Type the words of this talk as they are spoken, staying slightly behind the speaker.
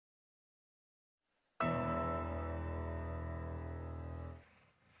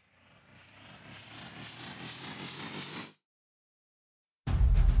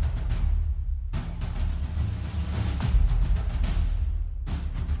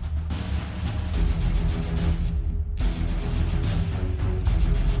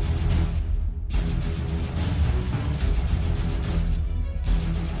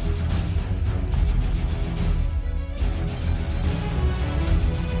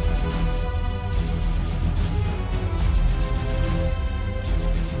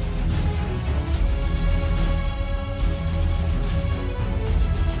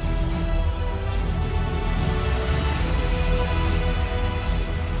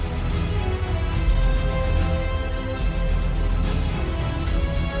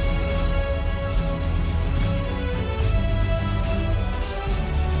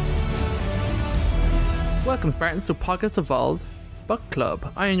Welcome, Spartans, to Podcast Evolved's Book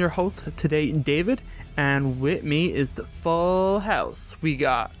Club. I am your host today, David, and with me is the full house. We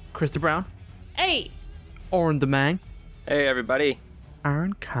got Krista Brown. Hey. Oren DeMang. Hey, everybody.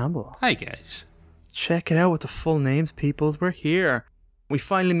 Aaron Campbell. Hi, guys. Check it out with the full names, peoples. We're here. We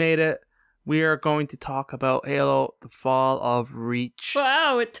finally made it. We are going to talk about Halo, The Fall of Reach.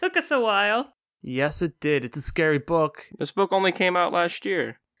 Wow, it took us a while. Yes, it did. It's a scary book. This book only came out last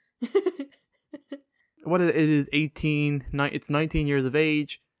year. What it is, it's 19 years of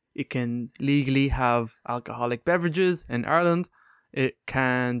age. It can legally have alcoholic beverages in Ireland. It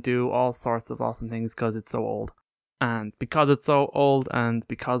can do all sorts of awesome things because it's so old. And because it's so old and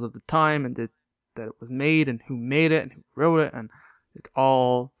because of the time and that it was made and who made it and who wrote it, and it's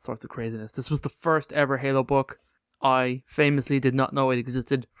all sorts of craziness. This was the first ever Halo book. I famously did not know it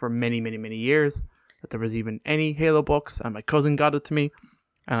existed for many, many, many years, that there was even any Halo books, and my cousin got it to me,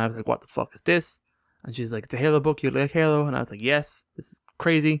 and I was like, what the fuck is this? And she's like, it's a Halo book, you like Halo? And I was like, yes, this is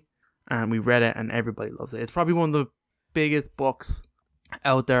crazy. And we read it, and everybody loves it. It's probably one of the biggest books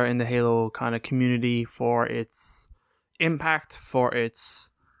out there in the Halo kind of community for its impact, for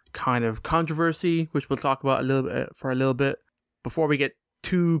its kind of controversy, which we'll talk about a little bit. Before we get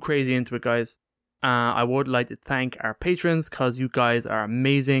too crazy into it, guys, I would like to thank our patrons, because you guys are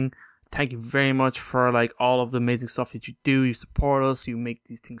amazing. Thank you very much for all of the amazing stuff that you do. You support us, you make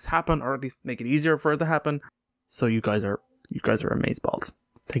these things happen, or at least make it easier for it to happen. So you guys are amazeballs.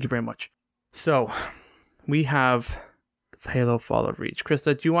 Thank you very much. So we have Halo Fall of Reach.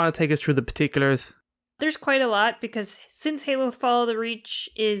 Krista, do you want to take us through the particulars? There's quite a lot, because since Halo Fall of the Reach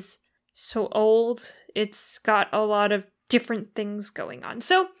is so old, it's got a lot of different things going on.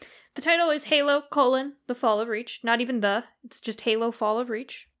 So the title is Halo: The Fall of Reach. Not even it's just Halo Fall of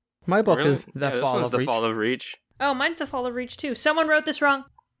Reach. My book Really? is The Fall of Reach. The Fall of Reach. Oh, mine's The Fall of Reach too. Someone wrote this wrong.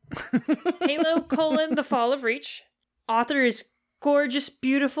 Halo: The Fall of Reach. Author is gorgeous,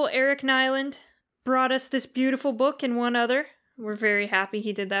 beautiful Eric Nylund. Brought us this beautiful book and one other. We're very happy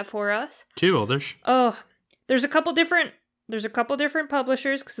he did that for us. 2 others. Oh, there's a couple different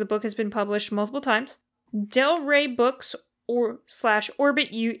publishers, because the book has been published multiple times. Del Rey Books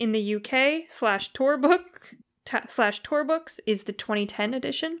 /Orbit U in the UK /Tor Books is the 2010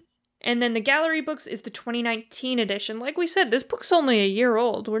 edition. And then the Gallery Books is the 2019 edition. Like we said, this book's only a year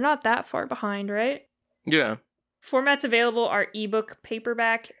old. We're not that far behind, right? Yeah. Formats available are ebook,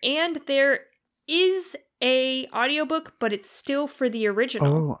 paperback, and there is a audiobook, but it's still for the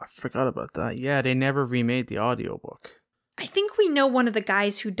original. Oh, I forgot about that. Yeah, they never remade the audiobook. I think we know one of the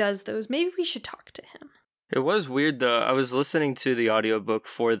guys who does those. Maybe we should talk to him. It was weird, though. I was listening to the audiobook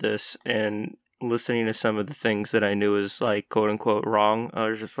for this and listening to some of the things that I knew was, quote-unquote, wrong. I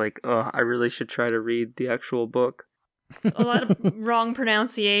was just like, oh, I really should try to read the actual book. A lot of wrong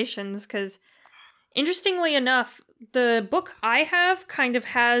pronunciations, because interestingly enough, the book I have kind of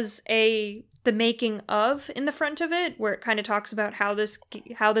has the making of in the front of it, where it kind of talks about how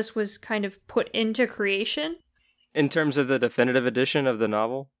this was kind of put into creation. In terms of the definitive edition of the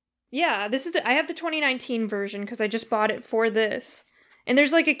novel? Yeah, I have the 2019 version because I just bought it for this. And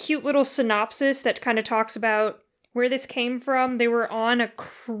there's a cute little synopsis that kind of talks about where this came from. They were on a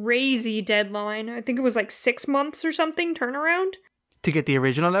crazy deadline. I think it was 6 months or something turnaround. To get the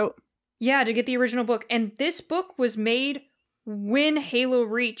original out? Yeah, to get the original book. And this book was made when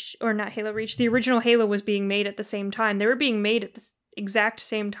the original Halo was being made at the same time. They were being made at the exact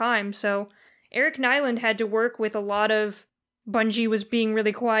same time. So Eric Nylund had to work with a lot of... Bungie was being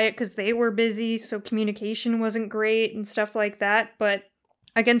really quiet because they were busy, so communication wasn't great and stuff like that. But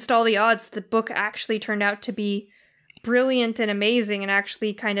against all the odds, the book actually turned out to be brilliant and amazing and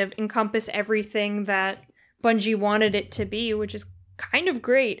actually kind of encompass everything that Bungie wanted it to be, which is kind of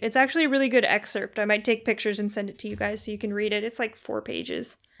great. It's actually a really good excerpt. I might take pictures and send it to you guys so you can read it. It's 4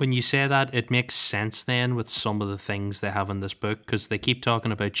 pages. When you say that, it makes sense then with some of the things they have in this book, because they keep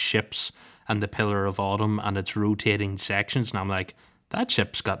talking about ships and the Pillar of Autumn and its rotating sections, and I'm like, that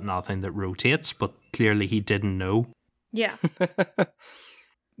ship's got nothing that rotates, but clearly he didn't know. Yeah.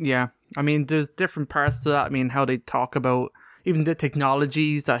 Yeah. I mean, there's different parts to that. I mean, how they talk about even the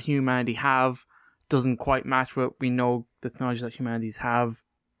technologies that humanity have doesn't quite match what we know the technologies that humanities have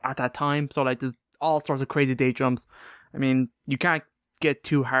at that time. So there's all sorts of crazy day jumps. I mean, you can't get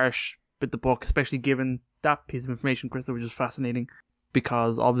too harsh with the book, especially given that piece of information, Krista, which is fascinating,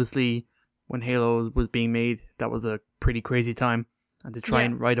 because obviously when Halo was being made, that was a pretty crazy time, and to try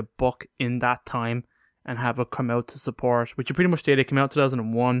and write a book in that time and have it come out to support, which you pretty much did. It came out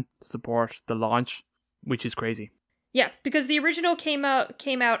 2001 to support the launch, which is crazy. Yeah, because the original came out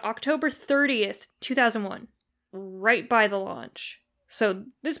October 30th, 2001, right by the launch. So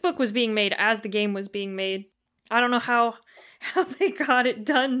this book was being made as the game was being made. I don't know how they got it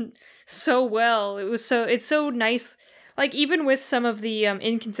done so well. It's so nice. Like, even with some of the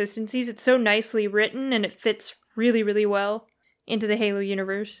inconsistencies, it's so nicely written and it fits really, really well into the Halo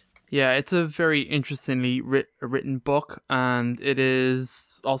universe. Yeah, it's a very interestingly written book, and it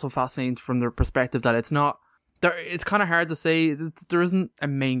is also fascinating from the perspective that it's not there. It's kind of hard to say that there isn't a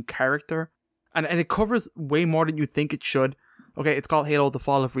main character, and it covers way more than you think it should. Okay, it's called Halo: The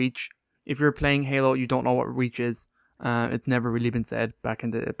Fall of Reach. If you're playing Halo, you don't know what Reach is. It's never really been said back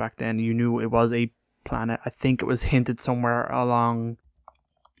then. You knew it was a planet. I think it was hinted somewhere along.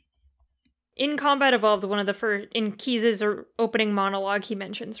 In Combat Evolved, one of the first, in Keyes' opening monologue, he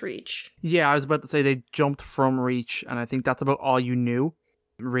mentions Reach. Yeah, I was about to say they jumped from Reach, and I think that's about all you knew,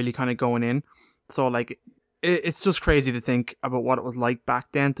 really kind of going in. So, like, it's just crazy to think about what it was like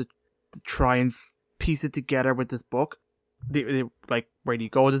back then to try and piece it together with this book. Like, where do you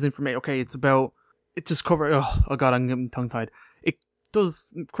go with this information? Okay, it just covers, oh god, I'm getting tongue-tied. It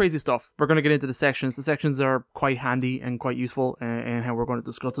does crazy stuff. We're going to get into the sections. The sections are quite handy and quite useful in how we're going to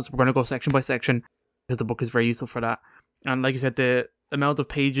discuss this. We're going to go section by section because the book is very useful for that. And like you said, the amount of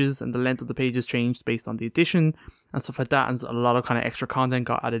pages and the length of the pages changed based on the edition and stuff like that. And a lot of kind of extra content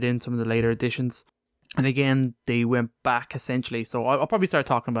got added in some of the later editions. And again, they went back essentially. So I'll probably start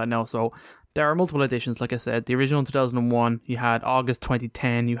talking about it now. So there are multiple editions, like I said. The original in 2001, you had August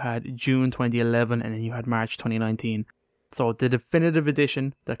 2010, you had June 2011, and then you had March 2019. So the definitive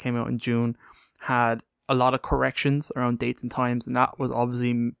edition that came out in June had a lot of corrections around dates and times, and that was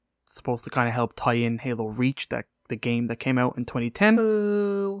obviously supposed to kind of help tie in Halo Reach, the game that came out in 2010.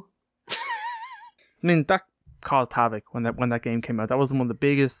 Boo. I mean, that caused havoc when that game came out. That was one of the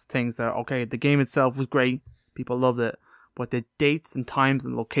biggest things that, okay, the game itself was great, people loved it, but the dates and times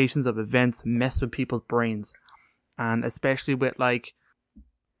and locations of events messed with people's brains. And especially with, like,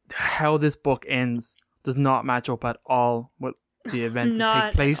 how this book ends does not match up at all with the events that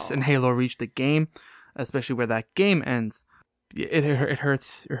take place in Halo Reach, the game, especially where that game ends. It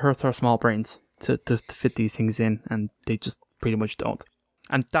hurts our small brains to fit these things in, and they just pretty much don't.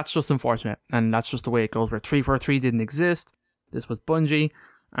 And that's just unfortunate, and that's just the way it goes, where 343 didn't exist. This was Bungie,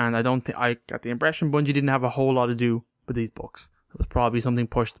 and I got the impression Bungie didn't have a whole lot to do with these books. It was probably something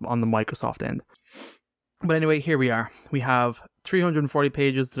pushed on the Microsoft end. But anyway, here we are. We have 340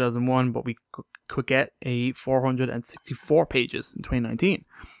 pages 2001, but we could get a 464 pages in 2019,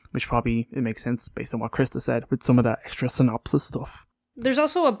 which probably it makes sense based on what Krista said with some of that extra synopsis stuff. There's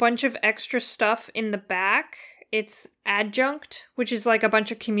also a bunch of extra stuff in the back. It's adjunct, which is like a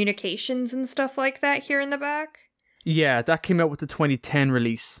bunch of communications and stuff like that here in the back. Yeah, that came out with the 2010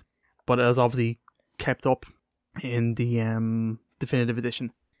 release, but it was obviously kept up in the definitive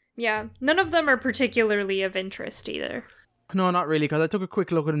edition. Yeah, none of them are particularly of interest either. No, not really, because I took a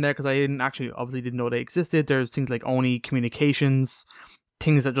quick look at them there because I didn't know they existed. There's things like Oni communications,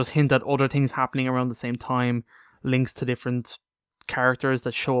 things that just hint at other things happening around the same time, links to different characters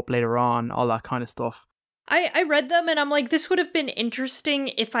that show up later on, all that kind of stuff. I read them and I'm like, this would have been interesting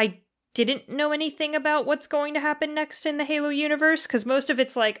if I didn't know anything about what's going to happen next in the Halo universe, because most of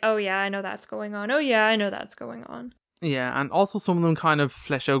it's like, oh yeah, I know that's going on. Oh yeah, I know that's going on. Yeah, and also some of them kind of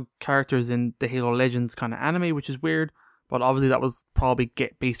flesh out characters in the Halo Legends kind of anime, which is weird. But obviously that was probably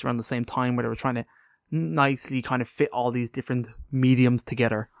based around the same time where they were trying to nicely kind of fit all these different mediums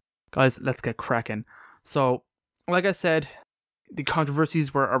together. Guys, let's get cracking. So, like I said, the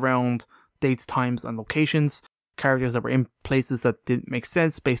controversies were around dates, times, and locations. Characters that were in places that didn't make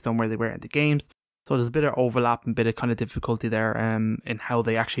sense based on where they were in the games. So there's a bit of overlap and a bit of kind of difficulty there in how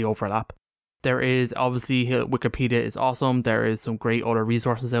they actually overlap. There is, obviously, Wikipedia is awesome. There is some great other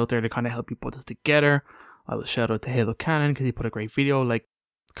resources out there to kind of help you put this together. I will shout out to Halo Canon because he put a great video, like,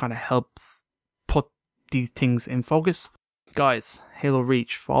 kind of helps put these things in focus. Guys, Halo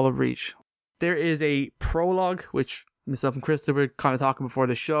Reach, Fall of Reach. There is a prologue, which myself and Krista were kind of talking before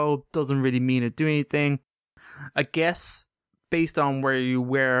the show. Doesn't really mean to do anything. I guess, based on where you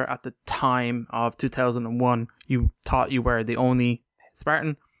were at the time of 2001, you thought you were the only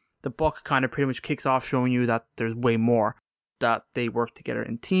Spartan. The book kind of pretty much kicks off showing you that there's way more. That they work together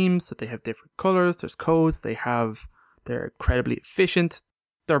in teams, that they have different colors, there's codes, they're incredibly efficient.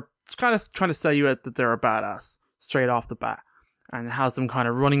 They're kind of trying to sell you that they're a badass straight off the bat. And it has them kind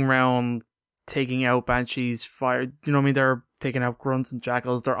of running around, taking out banshees, fire, you know what I mean? They're taking out grunts and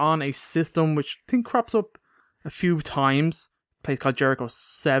jackals. They're on a system which I think crops up a few times. A place called Jericho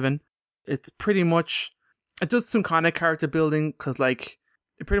 7. It's pretty much, it does some kind of character building, because like,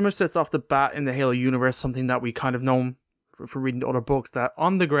 it pretty much sets off the bat in the Halo universe, something that we kind of know from reading the other books, that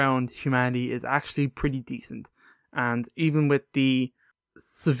on the ground humanity is actually pretty decent. And even with the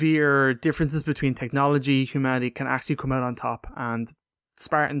severe differences between technology, humanity can actually come out on top, and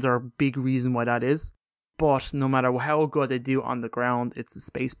Spartans are a big reason why that is. But no matter how good they do on the ground, it's the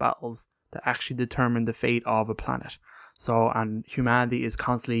space battles that actually determine the fate of a planet. So, and humanity is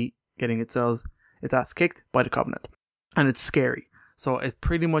constantly getting its ass kicked by the Covenant. And it's scary. So it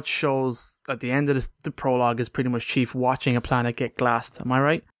pretty much shows, at the end of this, the prologue is pretty much Chief watching a planet get glassed. Am I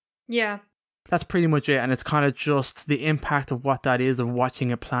right? Yeah. That's pretty much it. And it's kind of just the impact of what that is, of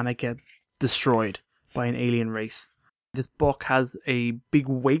watching a planet get destroyed by an alien race. This book has a big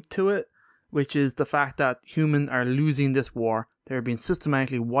weight to it, which is the fact that humans are losing this war. They're being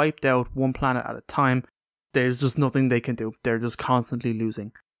systematically wiped out one planet at a time. There's just nothing they can do. They're just constantly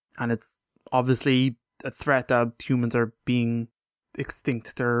losing. And it's obviously a threat that humans are being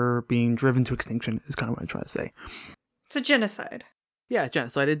extinct. They're being driven to extinction, is kind of what I'm trying to say. It's a genocide. Yeah,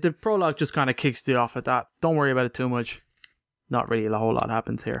 genocide. The prologue just kind of kicks it off at that. Don't worry about it too much. Not really a whole lot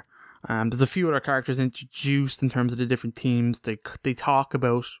happens here. There's a few other characters introduced in terms of the different teams. They talk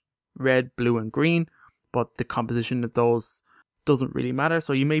about red, blue, and green, but the composition of those doesn't really matter.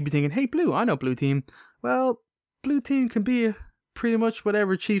 So you may be thinking, hey, blue, I know blue team. Well, blue team can be pretty much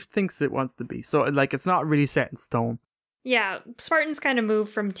whatever Chief thinks it wants to be. So, like, it's not really set in stone. Yeah, Spartans kind of move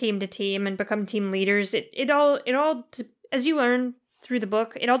from team to team and become team leaders. It all, as you learn through the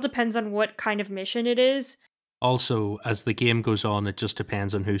book, it all depends on what kind of mission it is. Also, as the game goes on, it just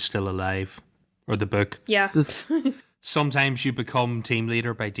depends on who's still alive. Or the book. Yeah. Sometimes you become team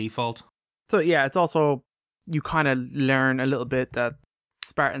leader by default. So yeah, it's also, you kind of learn a little bit that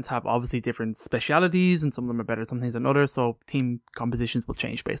Spartans have obviously different specialities, and some of them are better at some things than others, so team compositions will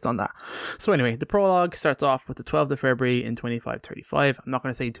change based on that. So anyway, the prologue starts off with the 12th of February in 2535. I'm not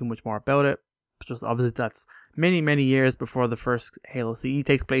going to say too much more about it. Just obviously that's many, many years before the first Halo CE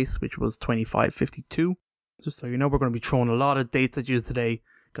takes place, which was 2552. Just so you know, we're going to be throwing a lot of dates at you today,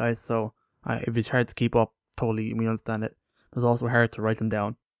 guys, so if it's hard to keep up, totally, we understand it. It's also hard to write them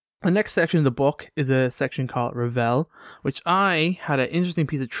down. The next section of the book is a section called Revel, which I had an interesting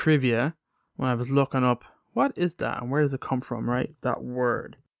piece of trivia when I was looking up, what is that and where does it come from, right? That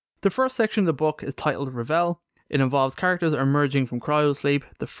word. The first section of the book is titled Revel. It involves characters emerging from cryosleep.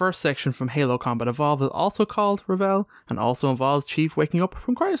 The first section from Halo Combat Evolved is also called Revel, and also involves Chief waking up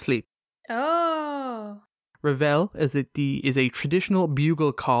from cryosleep. Oh. Revel is a traditional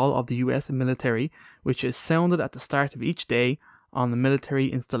bugle call of the US military, which is sounded at the start of each day on the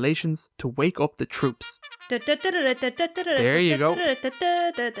military installations to wake up the troops. There you go. That's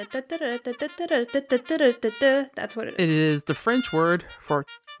what it is. It is the French word for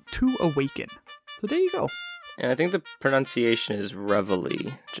to awaken. So there you go. And I think the pronunciation is reveille.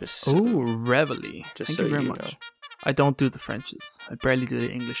 Reveille. Just Thank so you very you much. know. I don't do the Frenches. I barely do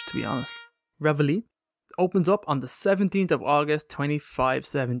the English, to be honest. Reveille opens up on the 17th of August,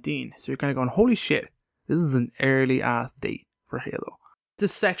 2517. So you're kind of going, holy shit, this is an early ass date for Halo.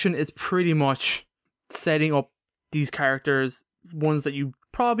 This section is pretty much setting up these characters, ones that you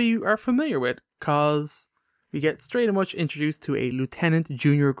probably are familiar with, because we get straight much introduced to a Lieutenant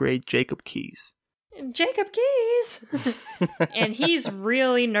Junior Grade Jacob Keyes. Jacob Keyes! And he's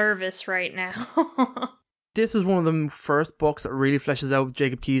really nervous right now. This is one of the first books that really fleshes out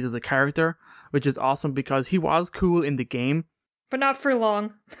Jacob Keyes as a character, which is awesome because he was cool in the game. But not for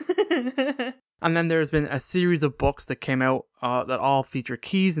long. And then there's been a series of books that came out that all feature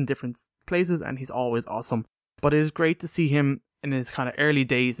Keyes in different places, and he's always awesome. But it is great to see him in his kind of early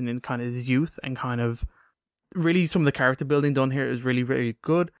days and in kind of his youth, and kind of really some of the character building done here is really, really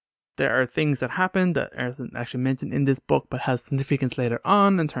good. There are things that happen that aren't actually mentioned in this book, but has significance later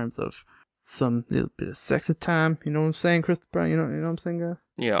on in terms of some little bit of sexy time. You know what I'm saying, Christopher? You know what I'm saying, guys?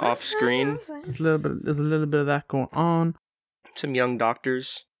 Yeah, off screen. There's a little bit of that going on. Some young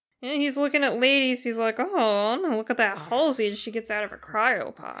doctors. Yeah, he's looking at ladies. He's like, oh, no, look at that Halsey as she gets out of her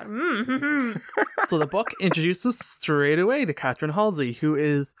cryopod. Mm-hmm. So the book introduces straight away to Catherine Halsey, who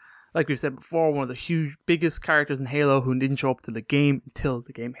is, like we've said before, one of the biggest characters in Halo who didn't show up to the game until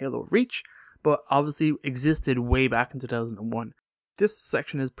the game Halo Reach, but obviously existed way back in 2001. This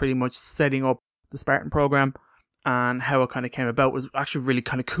section is pretty much setting up the Spartan program and how it kind of came about. Was actually really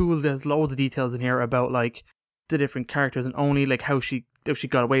kind of cool. There's loads of details in here about like the different characters and only like how she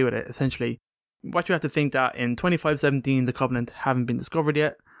got away with it, essentially. What you have to think that in 2517, the Covenant haven't been discovered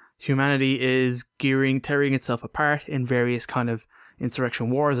yet. Humanity is tearing itself apart in various kind of insurrection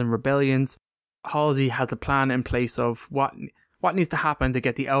wars and rebellions. Halsey has a plan in place of what needs to happen to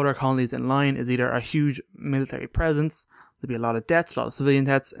get the outer colonies in line is either a huge military presence, there'll be a lot of deaths, a lot of civilian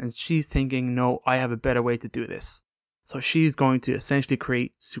deaths, and she's thinking, no, I have a better way to do this. So she's going to essentially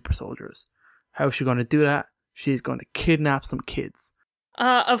create super soldiers. How is she going to do that? She's going to kidnap some kids.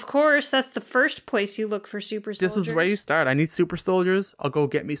 Of course, that's the first place you look for super soldiers. This is where you start. I need super soldiers. I'll go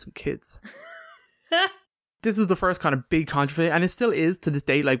get me some kids. This is the first kind of big controversy, and it still is to this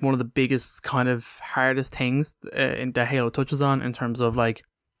day, like one of the biggest kind of hardest things that Halo touches on in terms of like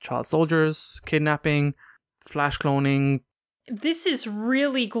child soldiers, kidnapping, flash cloning. This is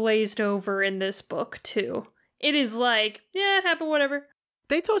really glazed over in this book too. It is like, yeah, it happened, whatever.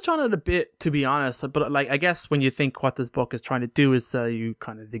 They touch on it a bit, to be honest, but like I guess when you think what this book is trying to do is sell you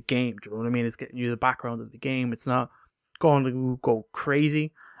kind of the game. Do you know what I mean? It's getting you the background of the game. It's not going to go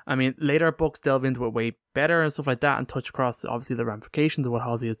crazy. I mean, later books delve into it way better and stuff like that and touch across, obviously, the ramifications of what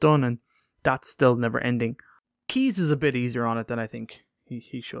Halsey has done, and that's still never ending. Keyes is a bit easier on it than I think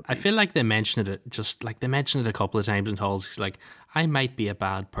he should be. I feel like they mentioned it a couple of times in Halsey's like, I might be a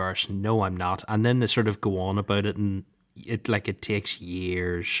bad person. No, I'm not. And then they sort of go on about it, and it takes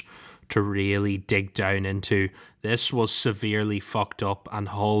years to really dig down into this was severely fucked up and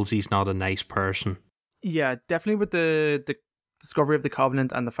Halsey's not a nice person. Yeah, definitely with the discovery of the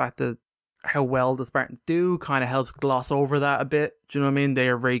Covenant and the fact that how well the Spartans do kind of helps gloss over that a bit. Do you know what I mean? They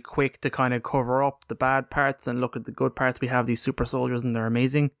are very quick to kind of cover up the bad parts and look at the good parts. We have these super soldiers and they're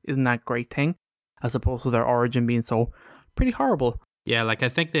amazing. Isn't that a great thing? As opposed to their origin being so pretty horrible. Yeah, like I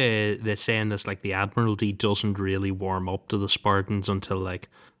think they're saying this like the Admiralty doesn't really warm up to the Spartans until like,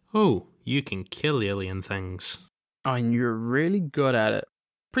 oh, you can kill alien things. Oh, and you're really good at it.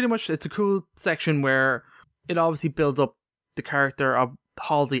 Pretty much it's a cool section where it obviously builds up the character of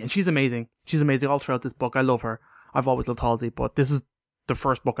Halsey, and she's amazing. She's amazing all throughout this book. I love her. I've always loved Halsey, but this is the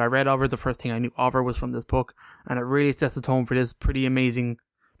first book I read of her. The first thing I knew of her was from this book, and it really sets the tone for this pretty amazing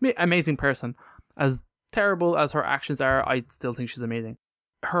person. As terrible as her actions are, I still think she's amazing.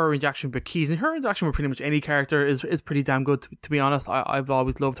 Her interaction with Keyes and her interaction with pretty much any character is pretty damn good, to be honest. I've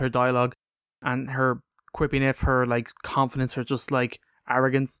always loved her dialogue and her quippiness, her like confidence, her just like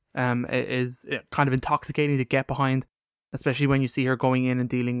arrogance is kind of intoxicating to get behind, especially when you see her going in and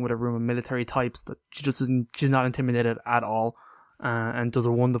dealing with a room of military types that she's not intimidated at all, and does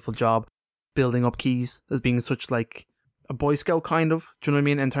a wonderful job building up Keyes as being such like a Boy Scout kind of, do you know what I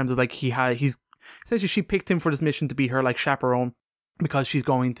mean, in terms of like he's essentially, she picked him for this mission to be her like chaperone because she's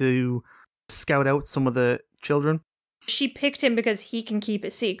going to scout out some of the children. She picked him because he can keep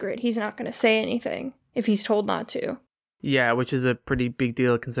it secret. He's not going to say anything if he's told not to. Yeah, which is a pretty big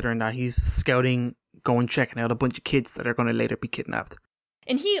deal considering that he's scouting, going checking out a bunch of kids that are going to later be kidnapped.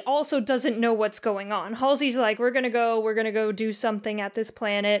 And he also doesn't know what's going on. Halsey's like, we're going to go do something at this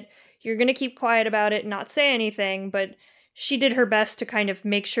planet. You're going to keep quiet about it and not say anything. But she did her best to kind of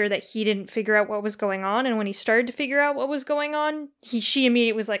make sure that he didn't figure out what was going on. And when he started to figure out what was going on, she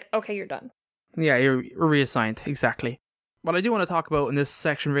immediately was like, okay, you're done. Yeah, you're reassigned. Exactly. What I do want to talk about in this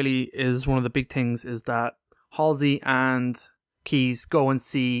section really is one of the big things is that Halsey and Keyes go and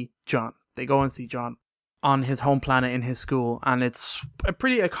see John. They go and see John on his home planet in his school. And it's a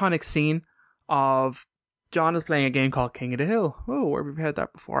pretty iconic scene of John is playing a game called King of the Hill. Oh, where have we had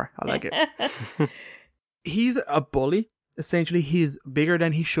that before? I like it. He's a bully. Essentially, he's bigger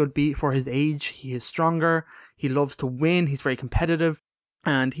than he should be for his age. He is stronger. He loves to win. He's very competitive.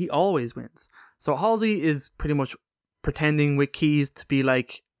 And he always wins. So Halsey is pretty much pretending with Keyes to be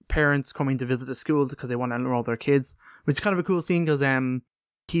like parents coming to visit the school because they want to enroll their kids, which is kind of a cool scene because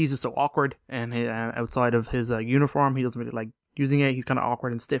Keyes is so awkward and outside of his uniform, he doesn't really like using it. He's kind of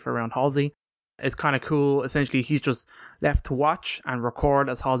awkward and stiff around Halsey. It's kind of cool. Essentially, he's just left to watch and record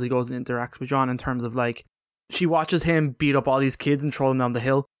as Halsey goes and interacts with John in terms of like, she watches him beat up all these kids and throw them down the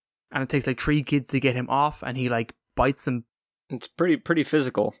hill, and it takes like 3 kids to get him off, and he like bites them. It's pretty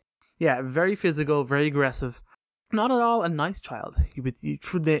physical. Yeah, very physical, very aggressive. Not at all a nice child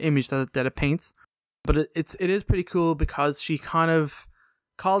through the image that it paints. But it is pretty cool because she kind of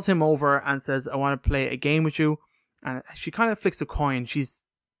calls him over and says, I want to play a game with you. And she kind of flicks a coin. She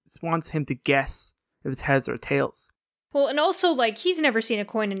wants him to guess if it's heads or tails. Well, and also, like, he's never seen a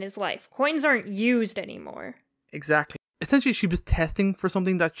coin in his life. Coins aren't used anymore. Exactly. Essentially, she was testing for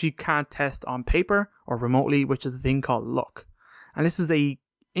something that she can't test on paper or remotely, which is a thing called luck. And this is a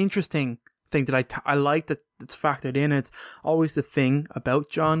interesting thing that I like that it's factored in. It's always the thing about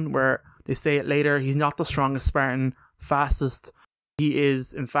John where they say it later, he's not the strongest Spartan, fastest. He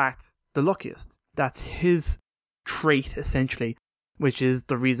is, in fact, the luckiest. That's his trait, essentially, which is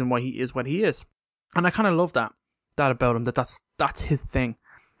the reason why he is what he is. And I kind of love that about him, that's his thing.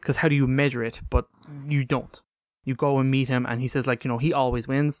 Because how do you measure it? But you don't. You go and meet him and he says, like, you know, he always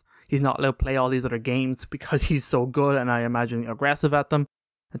wins. He's not allowed to play all these other games because he's so good and I imagine aggressive at them.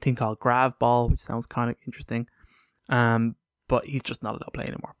 A thing called Grav Ball, which sounds kind of interesting. But he's just not allowed to play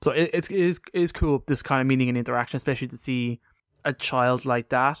anymore. So it is cool, this kind of meeting and interaction, especially to see a child like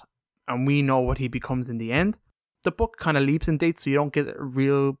that, and we know what he becomes in the end. The book kind of leaps in dates, so you don't get a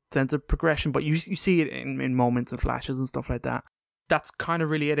real sense of progression, but you see it in moments and flashes and stuff like that. That's kind of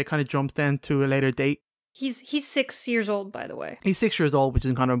really it. It kind of jumps then to a later date. He's 6 years old, by the way. He's 6 years old, which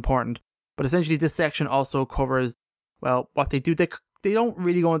is kind of important. But essentially, this section also covers, well, what they do. They don't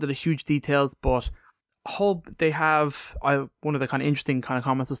really go into the huge details, but they have one of the kind of interesting kind of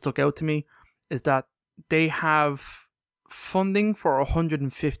comments that stuck out to me is that they have funding for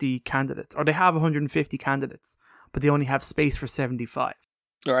 150 candidates, or they have 150 candidates, but they only have space for 75.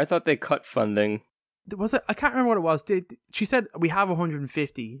 Or I thought they cut funding. Was it? I can't remember what it was. She said we have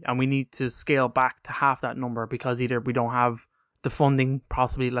 150 and we need to scale back to half that number because either we don't have the funding,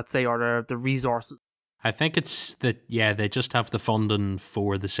 possibly, let's say, or the resources. I think it's that, yeah, they just have the funding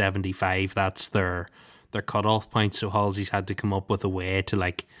for the 75. That's their cutoff point. So Halsey's had to come up with a way to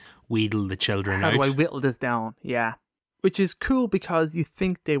like wheedle the children out. How do I whittle this down? Yeah. Which is cool because you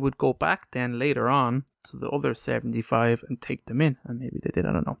think they would go back then later on to the other 75 and take them in. And maybe they did,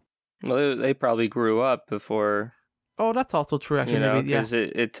 I don't know. Well, they probably grew up before. Oh, that's also true, actually. Because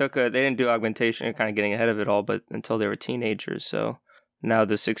it took they didn't do augmentation, kind of getting ahead of it all, but until they were teenagers. So now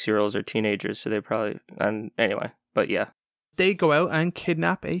the 6-year-olds are teenagers, so they probably, and anyway, but yeah. They go out and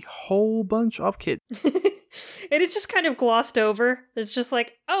kidnap a whole bunch of kids. It is just kind of glossed over. It's just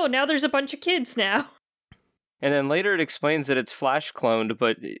like, oh, now there's a bunch of kids now. And then later it explains that it's flash cloned,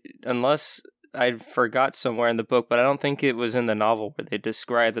 but unless I forgot somewhere in the book, but I don't think it was in the novel where they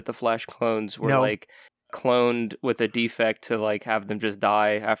described that the flash clones were like cloned with a defect to like have them just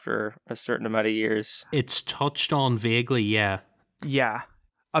die after a certain amount of years. It's touched on vaguely, yeah. Yeah.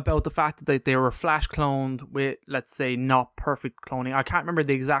 About the fact that they were flash cloned with, let's say, not perfect cloning. I can't remember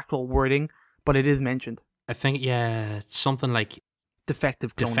the exact wording, but it is mentioned. I think, yeah, it's something like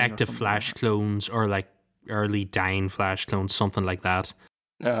defective cloning. Defective flash clones or like early dying flash clones, something like that.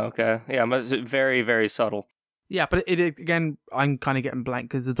 Oh, okay. Yeah, it's very, very subtle. Yeah, but it again, I'm kind of getting blank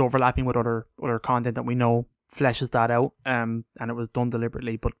because it's overlapping with other content that we know fleshes that out, and it was done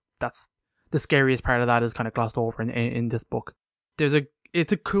deliberately. But that's the scariest part of that is kind of glossed over in this book.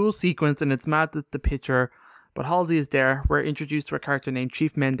 It's a cool sequence, and it's mad that the picture, but Halsey is there. We're introduced to a character named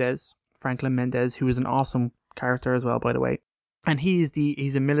Chief Mendez, Franklin Mendez, who is an awesome character as well, by the way. And he's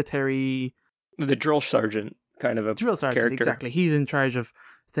a military, the drill sergeant kind of a drill sergeant character. Exactly. He's in charge of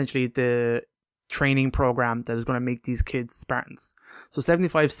essentially the training program that is going to make these kids Spartans. So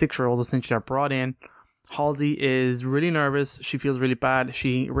 75 6-year-olds essentially are brought in. Halsey is really nervous. She feels really bad.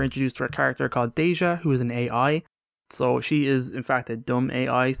 We're introduced to a character called Deja, who is an AI. So she is in fact a dumb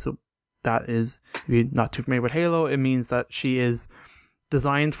AI. So that is, if you're not too familiar with Halo, it means that she is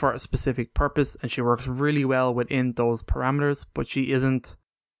designed for a specific purpose and she works really well within those parameters, but she isn't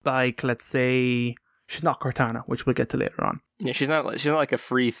like, let's say, she's not Cortana, which we'll get to later on. Yeah, she's not like a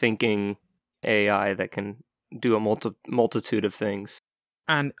free thinking AI that can do a multitude of things.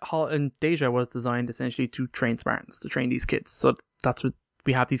 And Deja was designed essentially to train Spartans, to train these kids. So that's what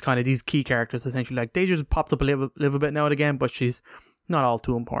we have, these key characters essentially. Like Deja pops up a little bit now and again, but she's not all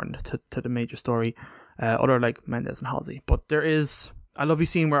too important to the major story. Other like Mendez and Halsey. But there is a lovely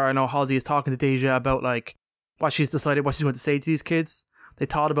scene where I know Halsey is talking to Deja about like what she's decided what she's going to say to these kids. They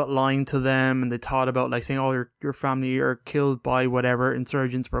thought about lying to them, and they thought about like saying, "Oh, your family are killed by whatever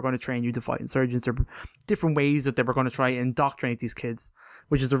insurgents. We're going to train you to fight insurgents." Or different ways that they were going to try and indoctrinate these kids,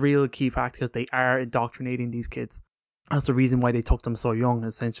 which is a real key fact because they are indoctrinating these kids. That's the reason why they took them so young,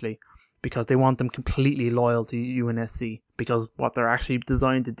 essentially, because they want them completely loyal to UNSC. Because what they're actually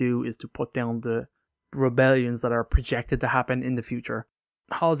designed to do is to put down the rebellions that are projected to happen in the future.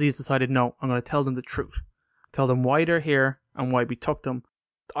 Halsey has decided, no, I'm going to tell them the truth. Tell them why they're here and why we took them.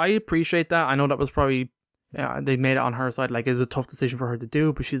 I appreciate that. I know that was probably, they made it on her side, like it was a tough decision for her to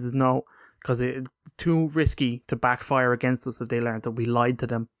do, but she says no, because it's too risky to backfire against us if they learned that we lied to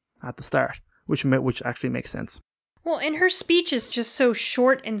them at the start, which actually makes sense. Well, and her speech is just so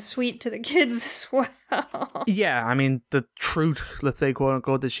short and sweet to the kids as well. Yeah, I mean, the truth, let's say, quote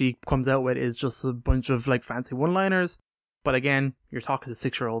unquote, that she comes out with is just a bunch of like fancy one-liners. But again, you're talking to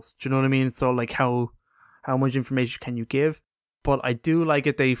 6-year-olds. Do you know what I mean? So like how much information can you give? But I do like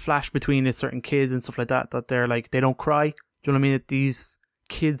it. They flash between certain kids and stuff like that they're like, they don't cry. Do you know what I mean? That these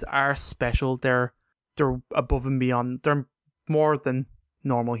kids are special. They're above and beyond. They're more than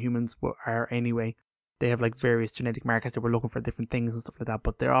normal humans are anyway. They have like various genetic markers that we're looking for different things and stuff like that,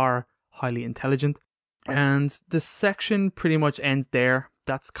 but they are highly intelligent. And this section pretty much ends there.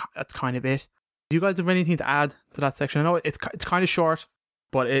 That's kind of it. Do you guys have anything to add to that section? I know it's kind of short,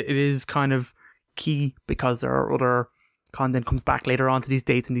 but it is kind of key because there are other content comes back later on to these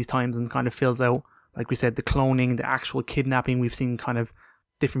dates and these times and kind of fills out like we said, the cloning, the actual kidnapping. We've seen kind of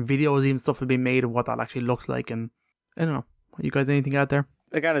different videos, even stuff have been made of what that actually looks like. And I don't know, you guys, anything out there?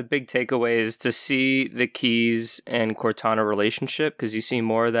 The kind of big takeaway is to see the Keyes and Cortana relationship, because you see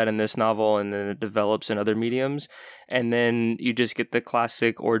more of that in this novel and then it develops in other mediums. And then you just get the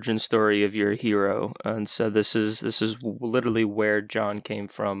classic origin story of your hero. And so this is literally where John came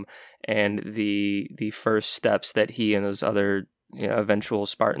from and the first steps that he and those other eventual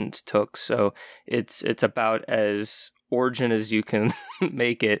Spartans took. So it's about as origin as you can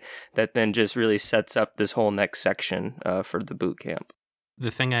make it, that then just really sets up this whole next section for the boot camp. The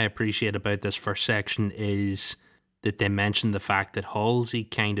thing I appreciate about this first section is that they mention the fact that Halsey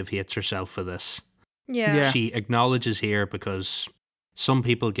kind of hates herself for this. Yeah. She acknowledges here, because some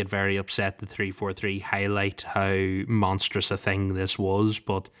people get very upset that 343 highlight how monstrous a thing this was,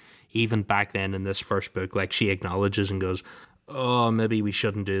 but even back then in this first book, like, she acknowledges and goes, oh, maybe we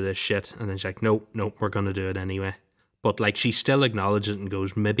shouldn't do this shit. And then she's like, nope, we're going to do it anyway. But like, she still acknowledges it and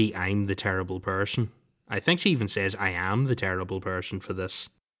goes, maybe I'm the terrible person. I think she even says, I am the terrible person for this.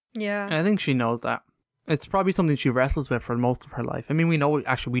 Yeah. And I think she knows that. It's probably something she wrestles with for most of her life. I mean, we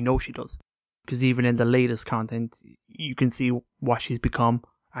know she does. Because even in the latest content, you can see what she's become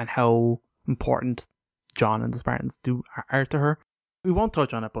and how important John and the Spartans are to her. We won't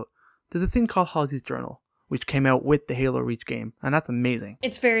touch on it, but there's a thing called Halsey's Journal, which came out with the Halo Reach game, and that's amazing.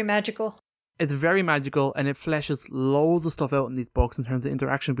 It's very magical. It's very magical, and it fleshes loads of stuff out in these books in terms of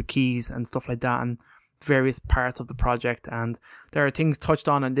interaction with Keyes and stuff like that, and various parts of the project. And there are things touched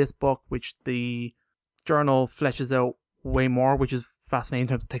on in this book which the journal fleshes out way more, which is fascinating in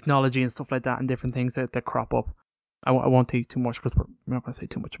terms of technology and stuff like that, and different things that crop up. I won't take too much because we're not going to say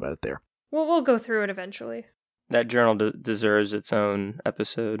too much about it there. Well, we'll go through it eventually. That journal deserves its own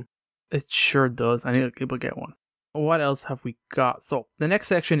episode. It sure does, and it will get one. What else have we got? So the next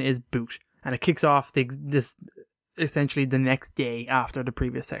section is Boot, and it kicks off this essentially the next day after the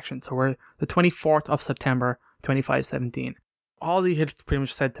previous section. So we're the 24th of September, 2517. All he had pretty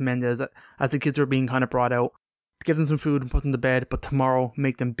much said to Mendez that as the kids were being kind of brought out, give them some food and put them to bed, but tomorrow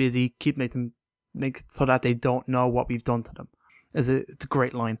make them busy, make it so that they don't know what we've done to them. It's a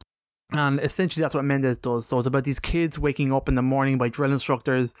great line. And essentially that's what Mendez does. So it's about these kids waking up in the morning by drill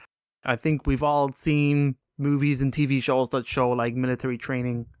instructors. I think we've all seen movies and TV shows that show like military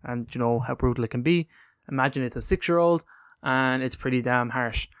training and how brutal it can be. Imagine it's a 6-year-old and it's pretty damn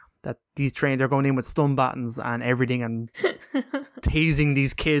harsh that they're going in with stun buttons and everything and tasing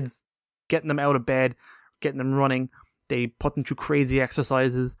these kids, getting them out of bed, getting them running. They put them through crazy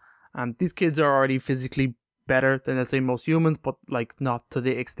exercises. And these kids are already physically better than, let's say, most humans, but like not to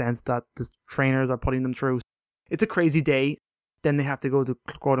the extent that the trainers are putting them through. It's a crazy day. Then they have to go to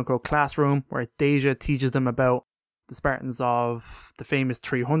quote-unquote classroom where Deja teaches them about the Spartans of the famous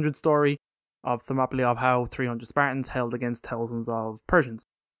 300 story of Thermopylae, of how 300 Spartans held against thousands of Persians.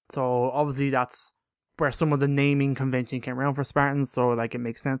 So obviously that's where some of the naming convention came around for Spartans. So like it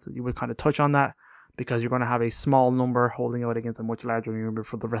makes sense that you would kind of touch on that because you're going to have a small number holding out against a much larger number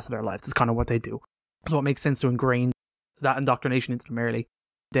for the rest of their lives. It's kind of what they do. So it makes sense to ingrain that indoctrination into them early.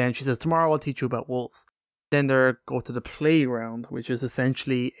 Then she says, tomorrow I'll teach you about wolves. Then they go to the playground, which is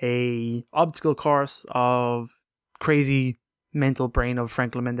essentially a obstacle course of crazy mental brain of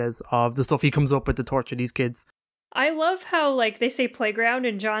Franklin Mendez, of the stuff he comes up with to torture these kids. I love how like they say playground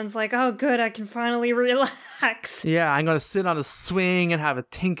and John's like, oh good, I can finally relax. Yeah, I'm going to sit on a swing and have a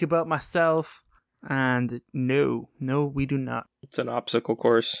think about myself. And no, we do not. It's an obstacle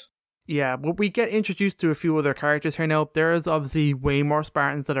course. Yeah, but we get introduced to a few other characters here now. There is obviously way more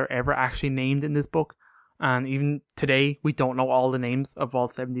Spartans that are ever actually named in this book. And even today, we don't know all the names of all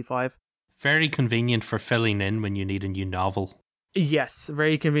 75. Very convenient for filling in when you need a new novel. Yes,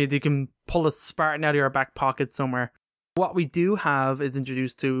 very convenient. You can pull a Spartan out of your back pocket somewhere. What we do have is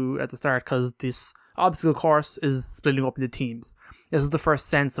introduced to at the start, because this obstacle course is splitting up into teams. This is the first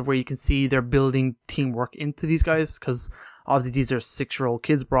sense of where you can see they're building teamwork into these guys, because obviously these are 6-year-old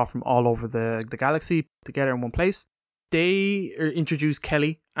kids brought from all over the galaxy together in one place. They introduce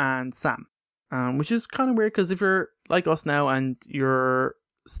Kelly and Sam. Which is kind of weird because if you're like us now and you're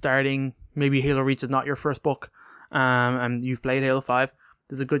starting, maybe Halo Reach is not your first book, and you've played Halo 5,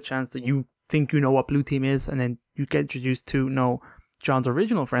 there's a good chance that you think you know what Blue Team is, and then you get introduced to John's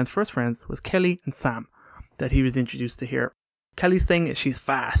original first friends was Kelly and Sam that he was introduced to here. Kelly's thing is she's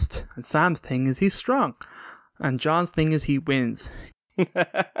fast, and Sam's thing is he's strong, and John's thing is he wins.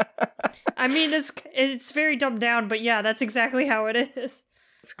 I mean, it's very dumbed down, but yeah, that's exactly how it is.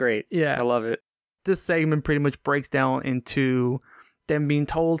 It's great. Yeah. I love it. This segment pretty much breaks down into them being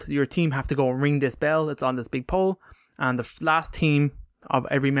told your team have to go and ring this bell. It's on this big pole. And the last team of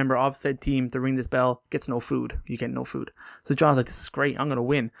every member of said team to ring this bell gets no food. You get no food. So John's like, this is great. I'm going to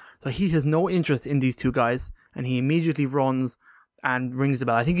win. So he has no interest in these two guys, and he immediately runs and rings the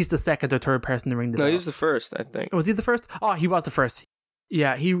bell. I think he's the second or third person to ring the bell. No, he's the first, I think. Was he the first? Oh, he was the first.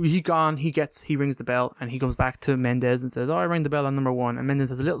 Yeah, he rings the bell, and he comes back to Mendez and says, I rang the bell on number 1. And Mendez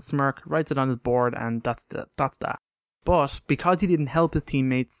has a little smirk, writes it on his board, and that's that. But because he didn't help his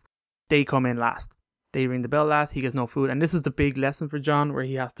teammates, they come in last. They ring the bell last, he gets no food. And this is the big lesson for John, where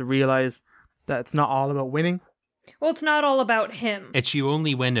he has to realize that it's not all about winning. Well, it's not all about him. It's you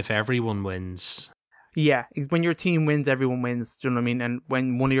only win if everyone wins. Yeah, when your team wins, everyone wins. Do you know what I mean? And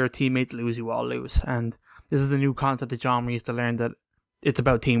when one of your teammates lose, you all lose. And this is a new concept that John used to learn, that it's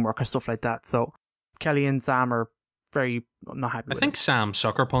about teamwork and stuff like that. So Kelly and Sam are very not happy with I think Sam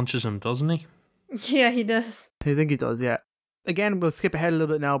sucker punches him, doesn't he? Yeah, he does. I think he does, yeah. Again, we'll skip ahead a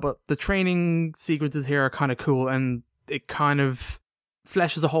little bit now, but the training sequences here are kind of cool, and it kind of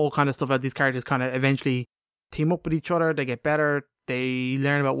fleshes the whole kind of stuff out. These characters kind of eventually team up with each other, they get better, they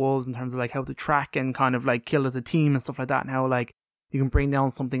learn about wolves in terms of like how to track and kind of like kill as a team and stuff like that, and how like you can bring down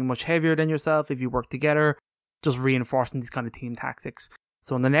something much heavier than yourself if you work together, just reinforcing these kind of team tactics.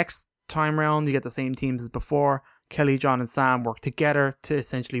 So in the next time round, you get the same teams as before. Kelly, John, and Sam work together to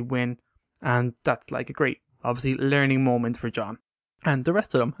essentially win, and that's like a great, obviously, learning moment for John and the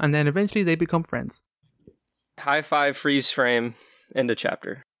rest of them. And then eventually they become friends. High five, freeze frame, end of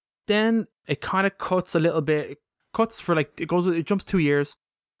chapter. Then it kind of cuts a little bit. It cuts for like, it jumps 2 years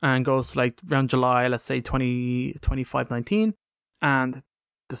and goes to like around July, let's say 2519. And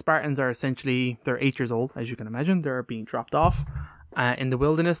the Spartans are essentially, they're 8 years old, as you can imagine. They're being dropped off in the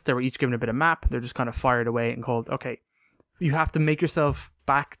wilderness. They were each given a bit of map. They're just kind of fired away and called, okay, you have to make yourself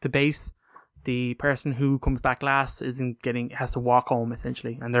back to base. The person who comes back last has to walk home,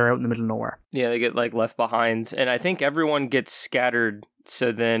 essentially, and they're out in the middle of nowhere. Yeah, they get like left behind, and I think everyone gets scattered.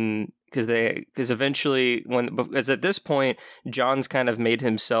 So then, because eventually, because at this point, John's kind of made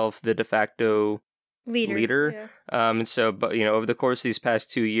himself the de facto leader. Yeah. And so, but over the course of these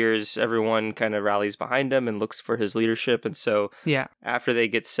past 2 years, everyone kind of rallies behind him and looks for his leadership. And so, yeah, after they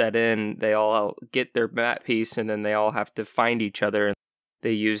get set in, they all get their map piece, and then they all have to find each other.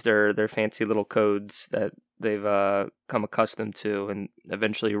 They use their fancy little codes that they've come accustomed to, and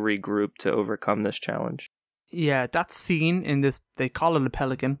eventually regroup to overcome this challenge. Yeah, that scene in this, they call it a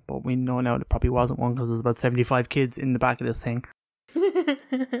pelican, but we know now it probably wasn't one because there's about 75 kids in the back of this thing.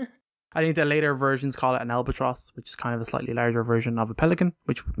 I think the later versions call it an albatross, which is kind of a slightly larger version of a pelican,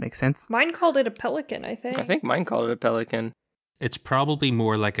 which would make sense. Mine called it a pelican, I think. I think mine called it a pelican. It's probably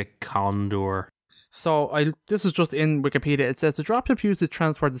more like a condor. So this is just in Wikipedia. It says the dropship used to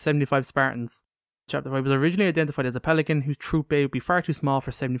transport the 75 Spartans. Chapter 5 was originally identified as a pelican whose troop bay would be far too small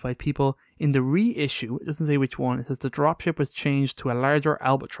for 75 people. In the reissue, it doesn't say which one, it says the dropship was changed to a larger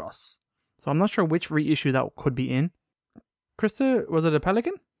albatross. So I'm not sure which reissue that could be in. Krista, was it a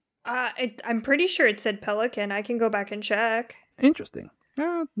pelican? I'm pretty sure it said pelican. I can go back and check. Interesting.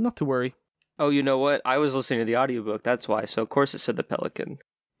 Not to worry. Oh, you know what? I was listening to the audiobook, that's why. So of course it said the pelican.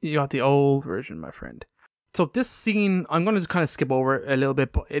 You got the old version, my friend. So this scene, I'm going to just kind of skip over it a little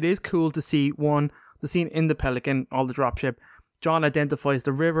bit, but it is cool to see, one, the scene in the Pelican, all the dropship. John identifies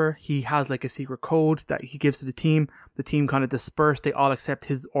the river. He has like a secret code that he gives to the team. The team kind of disperse. They all accept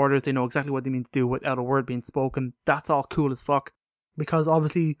his orders. They know exactly what they mean to do without a word being spoken. That's all cool as fuck. Because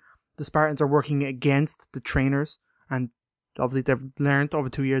obviously the Spartans are working against the trainers, and obviously they've learned over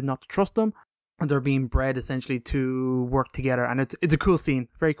 2 years not to trust them. And they're being bred essentially to work together. And it's a cool scene.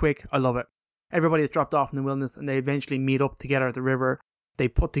 Very quick. I love it. Everybody is dropped off in the wilderness and they eventually meet up together at the river. They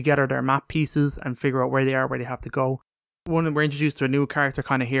put together their map pieces and figure out where they are, where they have to go. We're introduced to a new character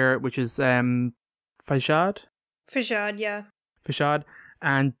kind of here, which is Fajad. Fajad, yeah. Fajad.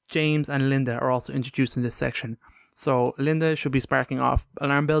 And James and Linda are also introduced in this section. So Linda should be sparking off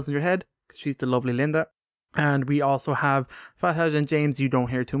alarm bells in your head, because she's the lovely Linda. And we also have Fajad and James you don't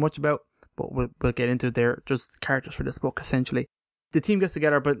hear too much about. But we'll get into it. They're just characters for this book, essentially. The team gets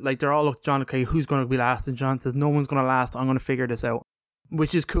together, but like they're all look John, okay, who's going to be last? And John says, no one's going to last. I'm going to figure this out.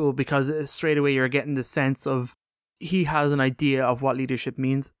 Which is cool because straight away you're getting the sense of he has an idea of what leadership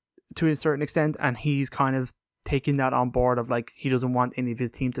means to a certain extent. And he's kind of taking that on board of like, he doesn't want any of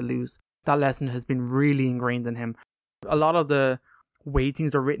his team to lose. That lesson has been really ingrained in him. A lot of the way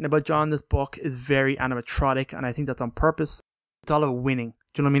things are written about John in this book is very animatronic. And I think that's on purpose. It's all about winning.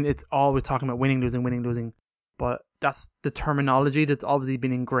 Do you know what I mean? It's always talking about winning, losing. But that's the terminology that's obviously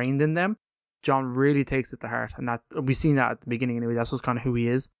been ingrained in them. John really takes it to heart. And that we've seen that at the beginning anyway. That's just kind of who he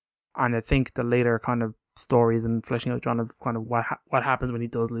is. And I think the later kind of stories and fleshing out John of kind of what happens when he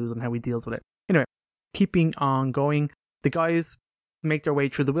does lose and how he deals with it. Anyway, keeping on going. The guys make their way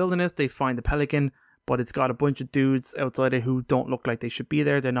through the wilderness. They find the Pelican, but it's got a bunch of dudes outside it who don't look like they should be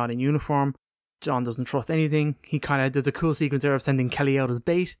there. They're not in uniform. John doesn't trust anything. He kind of does a cool sequence there of sending Kelly out as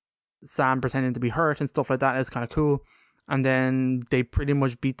bait. Sam pretending to be hurt and stuff like that is kind of cool. And then they pretty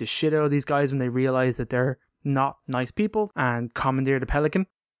much beat the shit out of these guys when they realize that they're not nice people and commandeer the Pelican.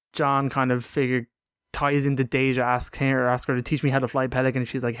 John kind of ties into Deja, asks her to teach me how to fly Pelican.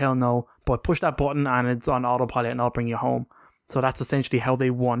 She's like, hell no, but push that button and it's on autopilot and I'll bring you home. So that's essentially how they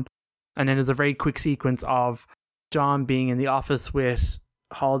won. And then there's a very quick sequence of John being in the office with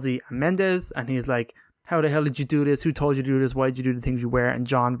Halsey and Mendez, and he's like, how the hell did you do this? Who told you to do this? Why did you do the things you wear? And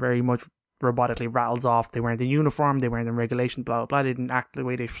John very much robotically rattles off, they weren't in uniform, they weren't in regulations, blah, blah, blah. They didn't act the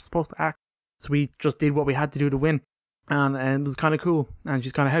way they were supposed to act. So we just did what we had to do to win. And it was kind of cool. And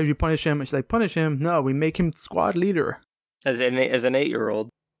she's kind of, how do you punish him? And she's like, punish him? No, we make him squad leader. As an 8-year-old.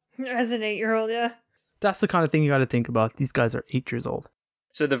 As an 8-year-old, yeah. That's the kind of thing you got to think about. These guys are 8 years old.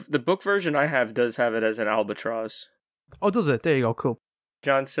 So the book version I have does have it as an albatross. Oh, does it? There you go. Cool.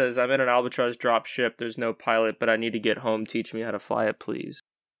 John says, I'm in an albatross drop ship. There's no pilot, but I need to get home. Teach me how to fly it, please.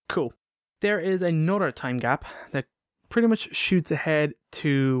 Cool. There is another time gap that pretty much shoots ahead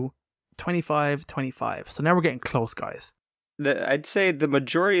to 25-25. So now we're getting close, guys. I'd say the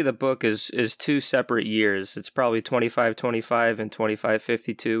majority of the book is 2 separate years. It's probably 25-25 and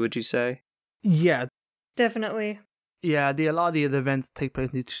 25-52, would you say? Yeah. Definitely. Yeah, a lot of the events take place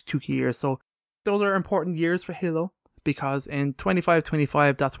in these 2 key years. So those are important years for Halo, because in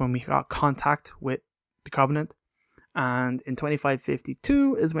 25-25, that's when we got contact with the Covenant. And in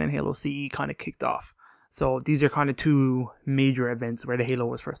 25-52 is when Halo CE kind of kicked off. So these are kind of 2 major events where the Halo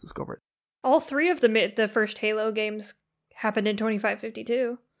was first discovered. All 3 of the first Halo games happened in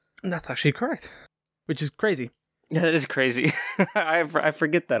 25-52. That's actually correct, which is crazy. Yeah, that is crazy. I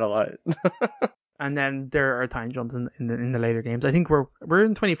forget that a lot. And then there are time jumps in the later games. I think we're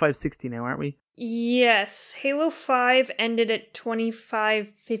in 25-60 now, aren't we? Yes. Halo 5 ended at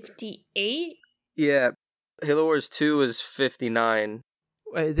 25-58. Yeah. Halo Wars 2 was 59.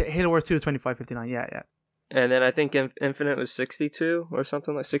 Is it Halo Wars 2 is 25-59? Yeah. And then I think Infinite was 62 or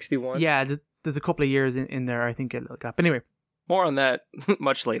something, like 61. Yeah, there's a couple of years in there, I think, a little gap. But anyway. More on that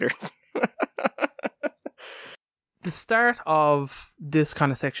much later. The start of this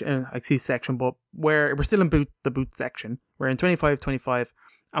kind of section, but where we're still in the boot section. We're in 25-25.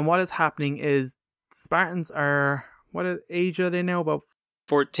 And what is happening is Spartans are, what age are they now? About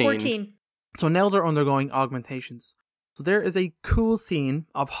 14. So now they're undergoing augmentations. So there is a cool scene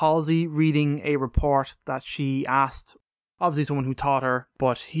of Halsey reading a report that she asked, obviously someone who taught her,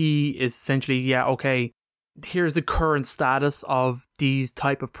 but he is essentially, yeah, okay, here's the current status of these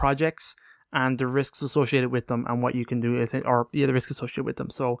type of projects and the risks associated with them and what you can do, the risks associated with them.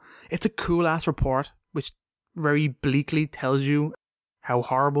 So it's a cool ass report, which very bleakly tells you how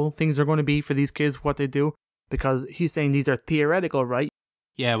horrible things are going to be for these kids, what they do, because he's saying these are theoretical, right?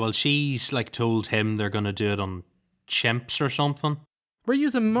 Yeah, well, she's like told him they're going to do it on chimps or something. We're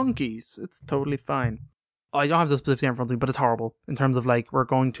using monkeys. It's totally fine. I don't have the specifics in front of me, but it's horrible in terms of like, we're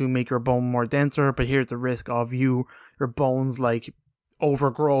going to make your bone more denser, but here's the risk of your bones like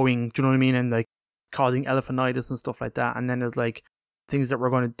overgrowing, do you know what I mean? And like causing elephantitis and stuff like that. And then there's like things that we're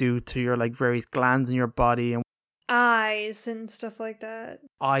going to do to your like various glands in your body and eyes and stuff like that.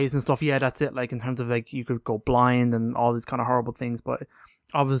 Eyes and stuff. Yeah, that's it. Like in terms of like, you could go blind and all these kind of horrible things, but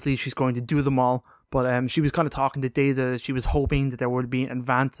obviously she's going to do them all. But she was kind of talking to Deja. She was hoping that there would be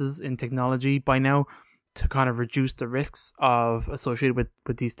advances in technology by now to kind of reduce the risks associated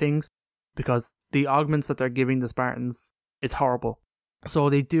with these things, because the augments that they're giving the Spartans, it's horrible. So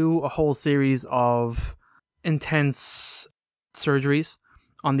they do a whole series of intense surgeries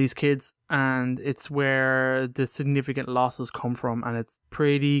on these kids, and it's where the significant losses come from, and it's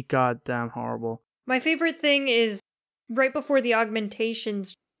pretty goddamn horrible. My favorite thing is right before the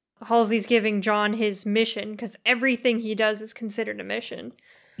augmentations, Halsey's giving John his mission, because everything he does is considered a mission.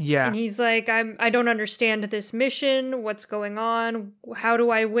 Yeah. And he's like, I don't understand this mission. What's going on? How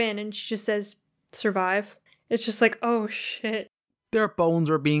do I win? And she just says, survive. It's just like, oh shit. Their bones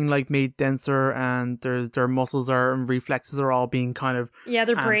are being like made denser, and their muscles and reflexes are all being kind of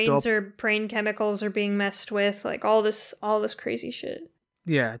their brain chemicals are being messed with, like all this crazy shit.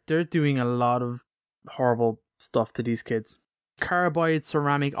 Yeah, they're doing a lot of horrible stuff to these kids. Carbide,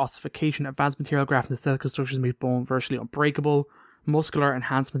 ceramic, ossification, advanced material graft and cell constructions make bone virtually unbreakable. Muscular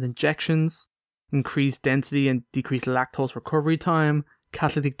enhancement injections, increased density and decreased lactose recovery time.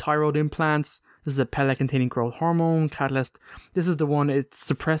 Catalytic thyroid implants. This is a pellet containing growth hormone catalyst. This is the one, it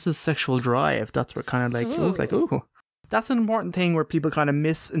suppresses sexual drive. That's what kind of like, it looks like, ooh. That's an important thing where people kind of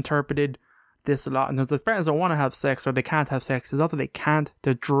misinterpreted this a lot. And the Spartans don't want to have sex or they can't have sex. It's not that they can't.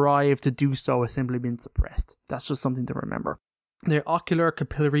 Their drive to do so has simply been suppressed. That's just something to remember. Their ocular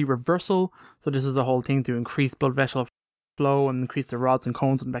capillary reversal. So this is the whole thing to increase blood vessel flow and increase the rods and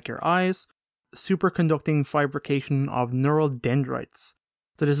cones in the back of your eyes. Superconducting fabrication of neural dendrites.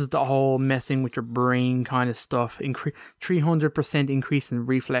 So this is the whole messing with your brain kind of stuff. 300% increase in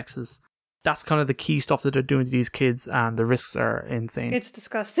reflexes. That's kind of the key stuff that they're doing to these kids, and the risks are insane. It's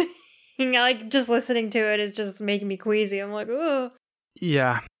disgusting. Like, just listening to it is just making me queasy. I'm like, oh.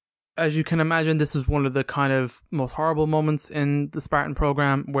 Yeah. As you can imagine, this is one of the kind of most horrible moments in the Spartan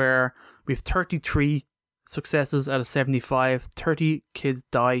program, where we have 33 successes out of 75. 30 kids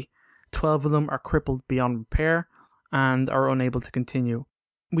die. 12 of them are crippled beyond repair and are unable to continue.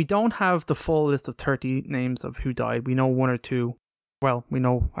 We don't have the full list of 30 names of who died. We know one or two. Well,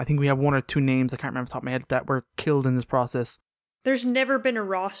 I think we have one or two names, I can't remember off the top of my head, that were killed in this process. There's never been a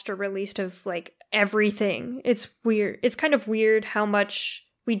roster released of, like, everything. It's weird. It's kind of weird how much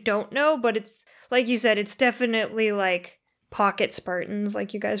we don't know, but it's, like you said, it's definitely, like, pocket Spartans,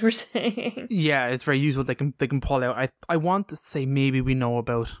 like you guys were saying. Yeah, it's very useful. They can pull out. I want to say maybe we know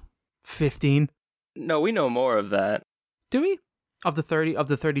about 15. No, we know more of that. Do we? Of the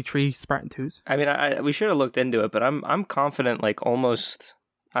 33 Spartan 2s? I mean, we should have looked into it, but I'm confident, like, almost,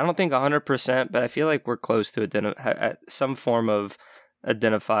 I don't think 100%, but I feel like we're close to some form of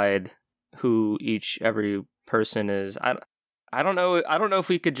identified who every person is. I don't know if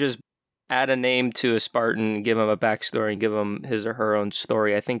we could just add a name to a Spartan, give him a backstory, and give him his or her own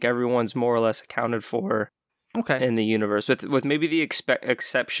story. I think everyone's more or less accounted for in the universe, with maybe the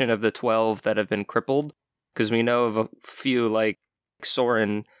exception of the 12 that have been crippled, because we know of a few, like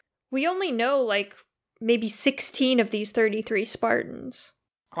Soren. We only know, like, maybe 16 of these 33 Spartans.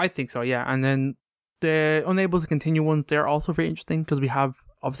 I think so, yeah. And then the unable to continue ones, they're also very interesting, because we have,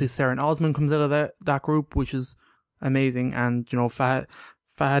 obviously, Sarah and Osman comes out of that group, which is amazing. And,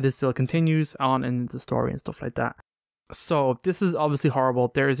 Fahad is still continues on in the story and stuff like that. So this is obviously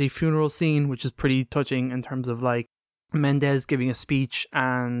horrible. There is a funeral scene, which is pretty touching in terms of, like, Mendez giving a speech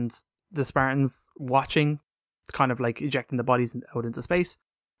and the Spartans watching. It's kind of like ejecting the bodies out into space.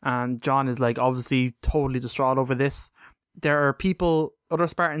 And John is, like, obviously totally distraught over this. There are other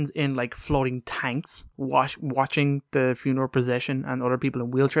Spartans in, like, floating tanks watching the funeral procession, and other people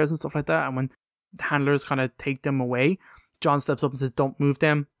in wheelchairs and stuff like that. And when the handlers kind of take them away, John steps up and says, don't move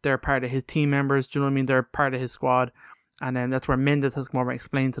them. They're part of his team members. Do you know what I mean? They're part of his squad. And then that's where Mendez has come over and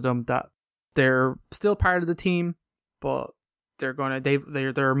explained to them that they're still part of the team, but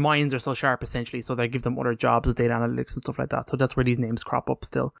their minds are still sharp, essentially. So they give them other jobs as data analytics and stuff like that. So that's where these names crop up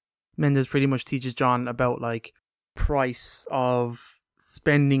still. Mendez pretty much teaches John about, like, price of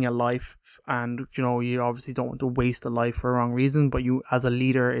spending a life, and you obviously don't want to waste a life for a wrong reason, but you, as a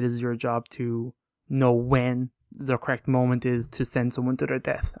leader, it is your job to know when the correct moment is to send someone to their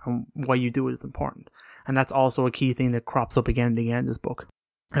death, and why you do it is important. And that's also a key thing that crops up again and again in this book.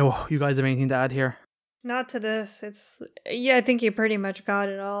 Oh, you guys have anything to add here? Not to this. I think you pretty much got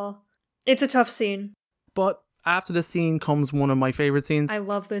it all. It's a tough scene. But after this scene comes one of my favorite scenes. I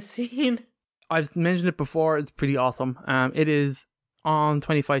love this scene. I've mentioned it before. It's pretty awesome. It is on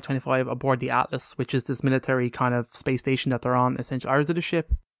 2525 aboard the Atlas, which is this military kind of space station that they're on, essentially. Or is it a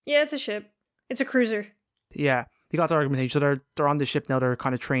ship? Yeah, it's a ship. It's a cruiser. Yeah, they got the argumentation. So they're on the ship now. They're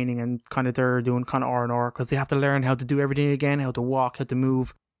kind of training, and they're doing kind of R&R, because they have to learn how to do everything again, how to walk, how to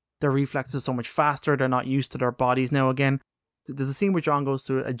move. Their reflexes are so much faster. They're not used to their bodies now again. There's a scene where John goes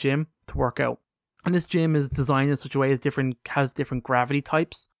to a gym to work out, and this gym is designed in such a way has different gravity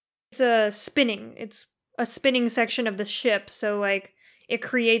types. It's a spinning section of the ship, so, like, it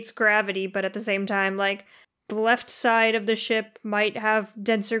creates gravity, but at the same time, like, the left side of the ship might have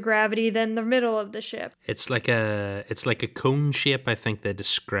denser gravity than the middle of the ship. It's like a cone shape, I think they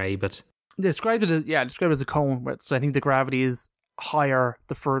describe it. They describe it as a cone, so I think the gravity is higher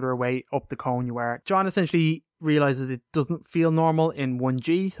the further away up the cone you are. John essentially realizes it doesn't feel normal in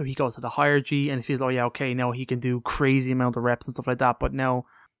 1G, so he goes to the higher G, and he feels, oh yeah, okay, now he can do crazy amount of reps and stuff like that. But now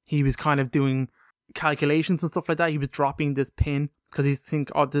he was kind of doing calculations and stuff like that. He was dropping this pin because he's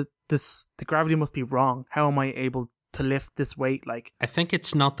thinking, oh, the gravity must be wrong. How am I able to lift this weight? Like, I think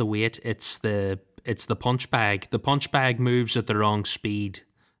it's not the weight, it's the punch bag. The punch bag moves at the wrong speed.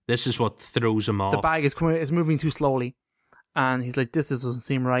 This is what throws him off. The bag is moving too slowly, and he's like, this doesn't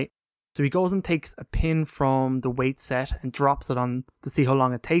seem right. So he goes and takes a pin from the weight set and drops it on to see how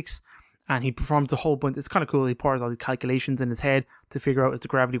long it takes. And he performs a whole bunch. It's kind of cool. He pours all the calculations in his head to figure out, is the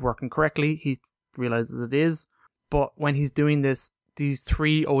gravity working correctly? He realizes it is. But when he's doing this, these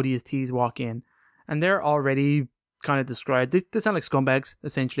 3 ODSTs walk in, and they're already kind of described. They sound like scumbags,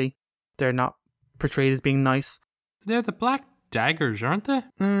 essentially. they're not portrayed as being nice. They're the black daggers, aren't they?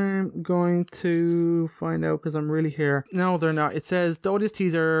 I'm going to find out because I'm really here. No, they're not. It says the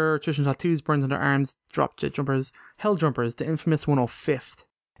ODSTs are traditional tattoos burned on their arms, drop jet jumpers, hell jumpers, the infamous 105th.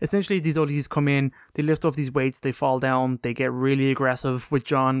 Essentially, these ODSTs come in, they lift off these weights, they fall down, they get really aggressive with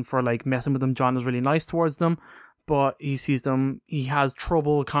John for like messing with them. John is really nice towards them, but he sees them, he has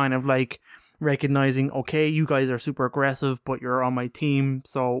trouble kind of like recognizing, okay, you guys are super aggressive, but you're on my team,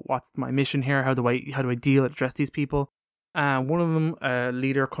 so what's my mission here? How do I address these people? One of them, a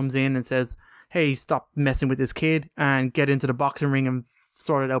leader, comes in and says, hey, stop messing with this kid and get into the boxing ring and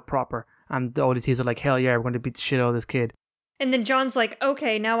sort it out proper. And the ODSTs are like, hell yeah, we're going to beat the shit out of this kid. And then John's like,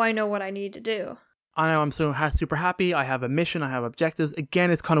 okay, now I know what I need to do. I know, I'm so super happy. I have a mission, I have objectives.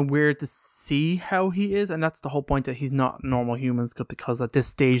 Again, it's kind of weird to see how he is, and that's the whole point, that he's not normal humans, because at this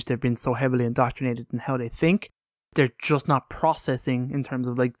stage they've been so heavily indoctrinated in how they think. They're just not processing in terms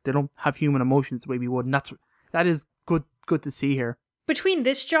of like, they don't have human emotions the way we would, and that is good to see here. Between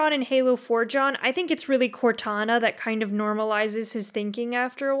this John and Halo 4 John, I think it's really Cortana that kind of normalizes his thinking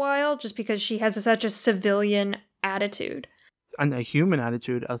after a while, just because she has such a civilian attitude. And a human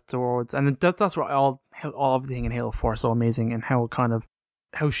attitude as towards, and that's what all everything in Halo 4 is so amazing, and how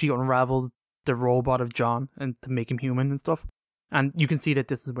she unravels the robot of John and to make him human and stuff. And you can see that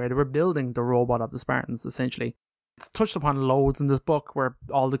this is where they were building the robot of the Spartans, essentially. It's touched upon loads in this book, where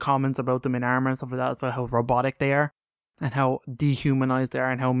all the comments about them in armor and stuff like that, about how robotic they are and how dehumanized they are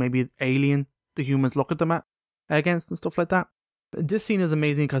and how maybe alien the humans look at them against and stuff like that. This scene is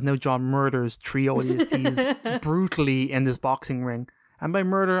amazing because now John murders 3 ODSTs brutally in this boxing ring. And by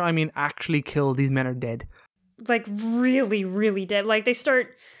murder, I mean actually kill. These men are dead. Like really, really dead. Like they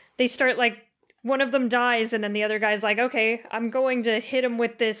start like, one of them dies and then the other guy's like, okay, I'm going to hit him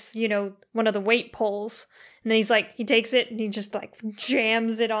with this, one of the weight poles. And then he's like, he takes it and he just like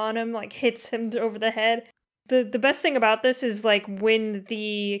jams it on him, like hits him over the head. The best thing about this is like when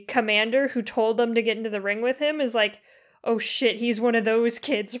the commander who told them to get into the ring with him is like, oh shit, he's one of those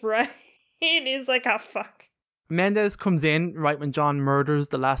kids, right? And he's like, oh fuck. Mendez comes in right when John murders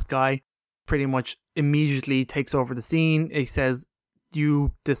the last guy, pretty much immediately takes over the scene. He says,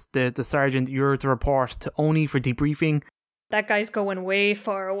 the sergeant, you're to report to Oni for debriefing. That guy's going way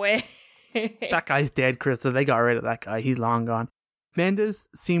far away. That guy's dead, Chris, so they got rid of that guy. He's long gone. Mendez'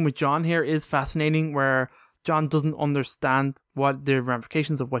 scene with John here is fascinating, where John doesn't understand what the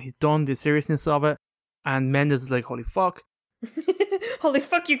ramifications of what he's done, the seriousness of it. And Mendez is like, holy fuck. Holy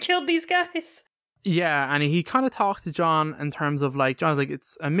fuck, you killed these guys. Yeah, and he kind of talks to John in terms of like, John's like,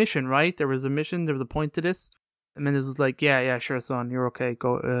 it's a mission, right? There was a mission, there was a point to this. And Mendez was like, yeah, sure, son, you're okay.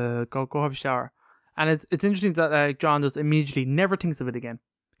 Go have a shower. And it's interesting that John just immediately never thinks of it again.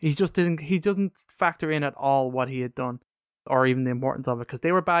 He doesn't factor in at all what he had done, or even the importance of it, because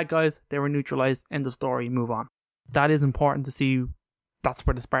they were bad guys, they were neutralized, end of story, move on. That is important to see. That's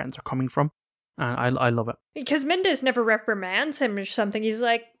where the Spartans are coming from, and I love it. Because Mendez never reprimands him or something. He's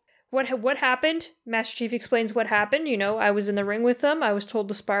like, what happened? Master Chief explains what happened. I was in the ring with them, I was told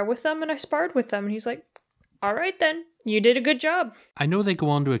to spar with them, and I sparred with them. And he's like, all right then, you did a good job. I know they go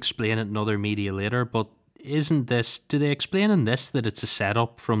on to explain it in other media later, but do they explain in this that it's a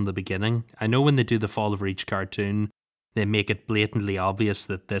setup from the beginning? I know when they do the Fall of Reach cartoon, they make it blatantly obvious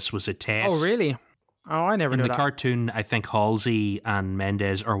that this was a test. Oh, really? Oh, I never knew that. In the cartoon, I think Halsey and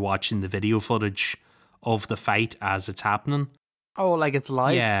Mendez are watching the video footage of the fight as it's happening. Oh, like it's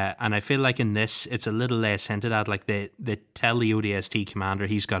live? Yeah, and I feel like in this, it's a little less hinted at. Like they tell the ODST commander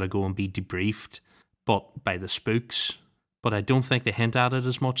he's got to go and be debriefed, but by the spooks. But I don't think they hint at it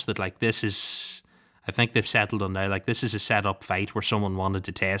as much, that like this is... I think they've settled on now, like this is a set-up fight where someone wanted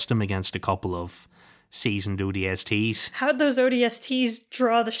to test him against a couple of seasoned ODSTs. How'd those ODSTs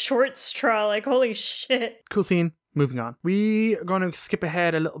draw the short straw? Like, holy shit. Cool scene. Moving on. We are going to skip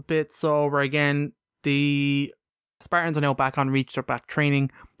ahead a little bit. So we're again, the Spartans are now back on Reach. They're back training.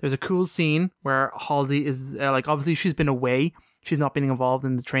 There's a cool scene where Halsey is, obviously she's been away. She's not been involved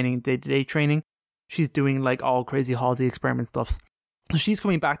in the training, day-to-day training. She's doing like all crazy Halsey experiment stuff. So she's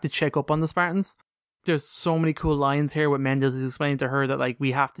coming back to check up on the Spartans. There's so many cool lines here with Mendez is explaining to her that like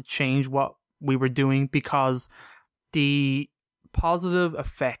we have to change what we were doing because the positive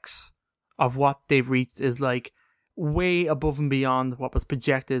effects of what they've reached is like way above and beyond what was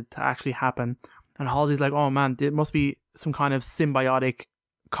projected to actually happen. And Halsey's like, oh man, there must be some kind of symbiotic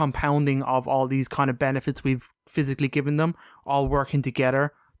compounding of all these kind of benefits we've physically given them, all working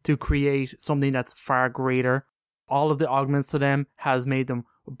together to create something that's far greater. All of the augments to them has made them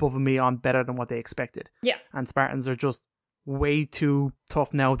above and beyond better than what they expected. Yeah. And Spartans are just way too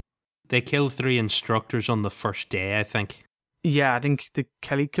tough now. They killed 3 instructors on the first day, I think. Yeah, I think the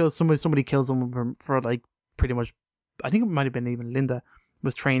Kelly kills somebody kills him for like pretty much, I think it might have been even Linda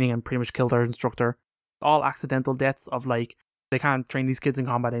was training and pretty much killed her instructor. All accidental deaths of like, they can't train these kids in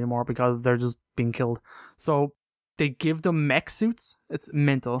combat anymore because they're just being killed. So they give them mech suits. It's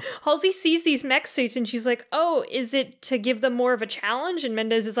mental. Halsey sees these mech suits and she's like, oh, is it to give them more of a challenge? And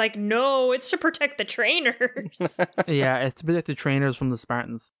Mendez is like, no, it's to protect the trainers. Yeah, it's to protect the trainers from the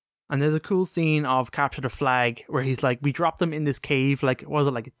Spartans. And there's a cool scene of Capture the Flag where he's like, we dropped them in this cave, like, was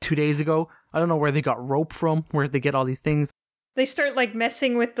it like 2 days ago? I don't know where they got rope from, where they get all these things. They start like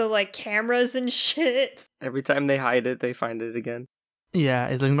messing with the like cameras and shit. Every time they hide it, they find it again. Yeah,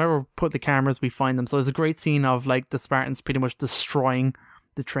 it's like whenever we put the cameras, we find them. So it's a great scene of like the Spartans pretty much destroying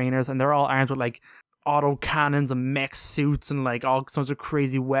the trainers, and they're all armed with like auto cannons and mech suits and like all sorts of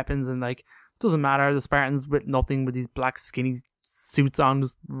crazy weapons, and like it doesn't matter. The Spartans with nothing, with these black skinny suits on,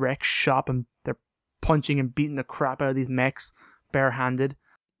 just wreck shop, and they're punching and beating the crap out of these mechs barehanded.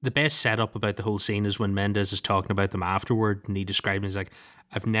 The best setup about the whole scene is when Mendez is talking about them afterward, and he describes it as like,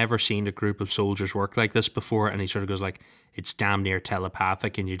 I've never seen a group of soldiers work like this before, and he sort of goes like, it's damn near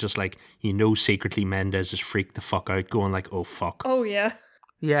telepathic, and you're just like, you know, secretly Mendez is freaked the fuck out, going like, oh fuck. Oh yeah.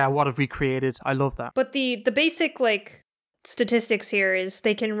 Yeah, what have we created? I love that. But the basic like statistics here is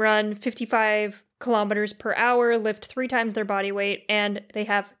they can run 55 kilometers per hour, lift 3 times their body weight, and they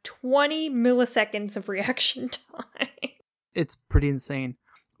have 20 milliseconds of reaction time. It's pretty insane.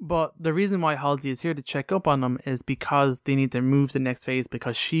 But the reason why Halsey is here to check up on them is because they need to move to the next phase,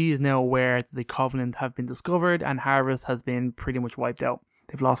 because she is now aware that the Covenant have been discovered and Harvest has been pretty much wiped out.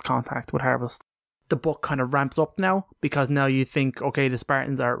 They've lost contact with Harvest. The book kind of ramps up now, because now you think, okay, the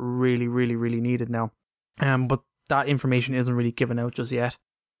Spartans are really, really, really needed now. But that information isn't really given out just yet.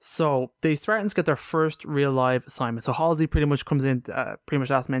 So the Spartans get their first real live assignment. So Halsey pretty much comes in, pretty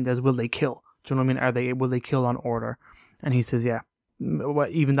much asks Mendez, will they kill? Do you know what I mean? Will they kill on order? And he says, yeah.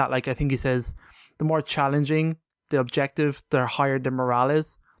 Even that, like, I think he says the more challenging the objective, the higher the morale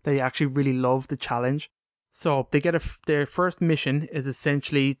is. They actually really love the challenge. So they get their first mission is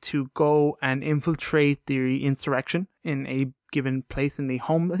essentially to go and infiltrate the insurrection in a given place in the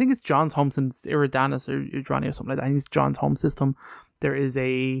home. I think it's John's home system, Iridanus or Udrani or something like that. I think it's John's home system. There is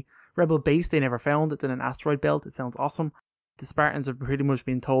a rebel base they never found. It's in an asteroid belt. It sounds awesome. The Spartans have pretty much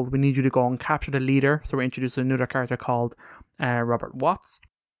been told, we need you to go and capture the leader. So we're introducing another character called Robert Watts,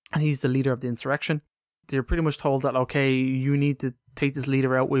 and he's the leader of the insurrection. They're pretty much told that, okay, you need to take this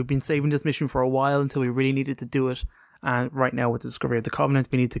leader out. We've been saving this mission for a while until we really needed to do it. And right now, with the discovery of the Covenant,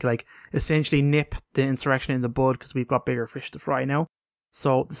 we need to like essentially nip the insurrection in the bud, because we've got bigger fish to fry now.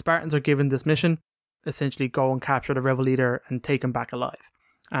 So the Spartans are given this mission, essentially go and capture the rebel leader and take him back alive.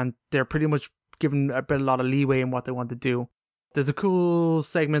 And they're pretty much given a lot of leeway in what they want to do. There's a cool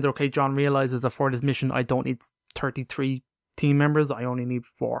segment, okay, John realizes that for this mission, I don't need 33 team members, I only need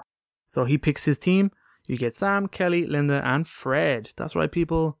 4. So he picks his team. You get Sam, Kelly, Linda, and Fred. That's right,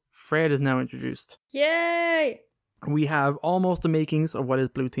 people. Fred is now introduced. Yay! We have almost the makings of what is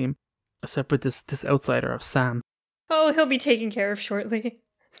Blue Team, except with this outsider of Sam. Oh, he'll be taken care of shortly.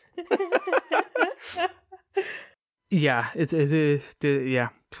 Yeah, yeah.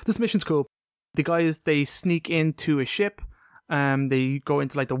 This mission's cool. The guys, they sneak into a ship. They go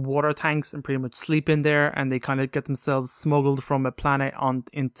into like the water tanks and pretty much sleep in there, and they kind of get themselves smuggled from a planet on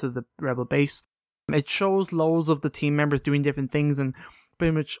into the rebel base. It shows loads of the team members doing different things, and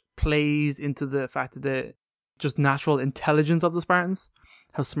pretty much plays into the fact that the just natural intelligence of the Spartans,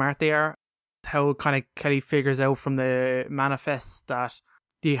 how smart they are, how kind of Kelly figures out from the manifests that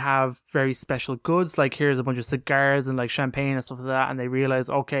they have very special goods, like here's a bunch of cigars and like champagne and stuff like that, and they realize,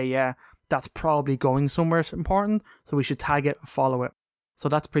 okay, yeah, that's probably going somewhere important, so we should tag it and follow it. So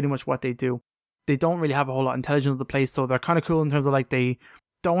that's pretty much what they do. They don't really have a whole lot of intelligence of the place, so they're kind of cool in terms of like they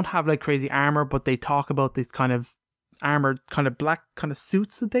don't have like crazy armor, but they talk about these kind of armored, kind of black kind of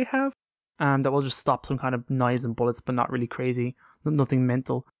suits that they have, that will just stop some kind of knives and bullets, but not really crazy, nothing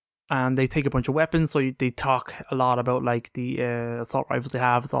mental. And they take a bunch of weapons, so they talk a lot about like the assault rifles they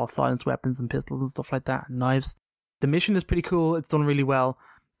have. It's all silenced weapons and pistols and stuff like that, and knives. The mission is pretty cool. It's done really well.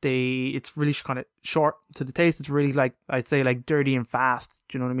 It's really kind of short to the taste. It's really like, I'd say, like dirty and fast.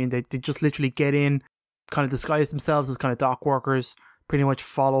 Do you know what I mean? They just literally get in, kind of disguise themselves as kind of dock workers, pretty much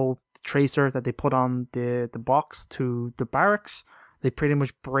follow the tracer that they put on the box to the barracks. They pretty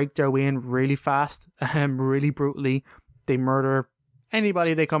much break their way in really fast, really brutally. They murder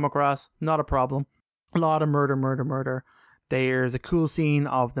anybody they come across, not a problem. A lot of murder. There's a cool scene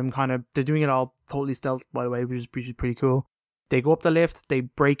of them they're doing it all totally stealth, by the way, which is pretty cool. They go up the lift, they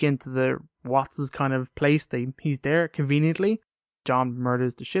break into the Watts' kind of place. He's there conveniently. John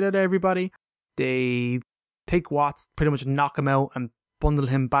murders the shit out of everybody. They take Watts, pretty much knock him out and bundle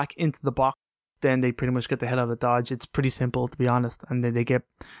him back into the box. Then they pretty much get the hell out of Dodge. It's pretty simple, to be honest. And then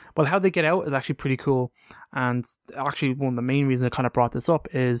how they get out is actually pretty cool. And actually, one of the main reasons I kind of brought this up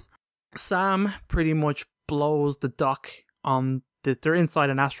is Sam pretty much blows the dock on they're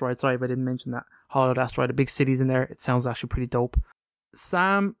inside an asteroid. Sorry if I didn't mention that. Hollowed asteroid, a big city's in there. It sounds actually pretty dope.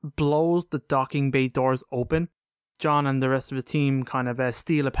 Sam blows the docking bay doors open. John and the rest of his team kind of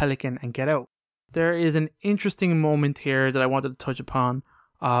steal a Pelican and get out. There is an interesting moment here that I wanted to touch upon.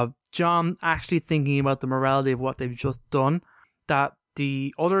 John actually thinking about the morality of what they've just done, that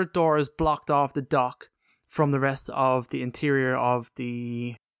the other doors blocked off the dock from the rest of the interior of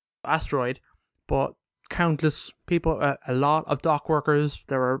the asteroid, but countless people, a lot of dock workers,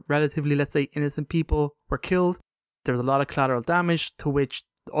 there were relatively, let's say, innocent people were killed. There was a lot of collateral damage to which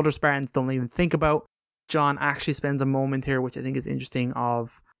the other Spartans don't even think about. John actually spends a moment here, which I think is interesting,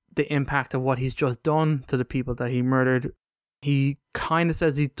 of the impact of what he's just done to the people that he murdered. He kind of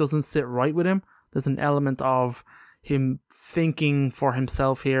says he doesn't sit right with him. There's an element of him thinking for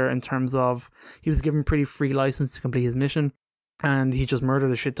himself here in terms of he was given pretty free license to complete his mission, and he just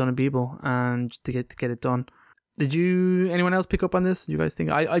murdered a shit ton of people and to get it done. Did anyone else pick up on this? You guys think?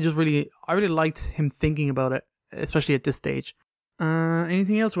 I really liked him thinking about it, especially at this stage.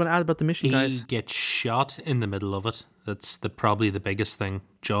 Anything else you want to add about the mission, guys? He gets shot in the middle of it. That's probably the biggest thing.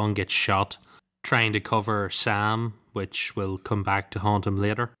 John gets shot trying to cover Sam, which will come back to haunt him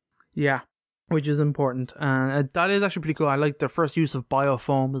later. Yeah, which is important. That is actually pretty cool. I like their first use of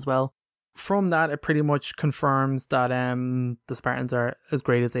biofoam as well. From that, it pretty much confirms that the Spartans are as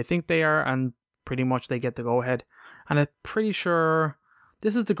great as they think they are, and pretty much they get the go-ahead. And I'm pretty sure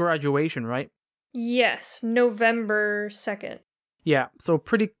this is the graduation, right? Yes, November 2nd. Yeah, so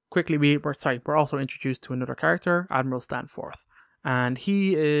pretty quickly we're also introduced to another character, Admiral Stanforth. And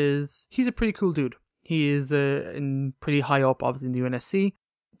he's a pretty cool dude. He is pretty high up, obviously, in the UNSC.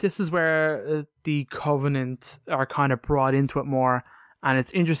 This is where the Covenant are kind of brought into it more. And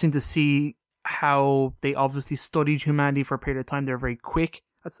it's interesting to see how they obviously studied humanity for a period of time. They're very quick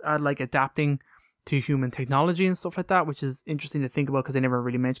at like adapting to human technology and stuff like that, which is interesting to think about because they never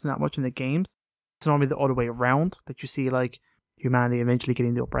really mention that much in the games. It's normally the other way around that you see like humanity eventually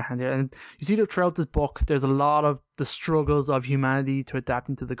getting the upper hand there. And you see that throughout this book, there's a lot of the struggles of humanity to adapt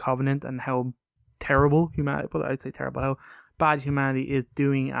into the Covenant and how terrible humanity, well, I'd say terrible, how bad humanity is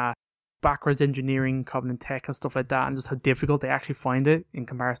doing at backwards engineering Covenant tech and stuff like that, and just how difficult they actually find it in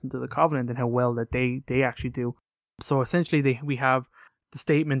comparison to the Covenant and how well that they actually do. So essentially we have the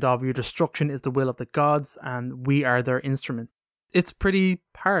statement of your destruction is the will of the gods and we are their instrument. It's pretty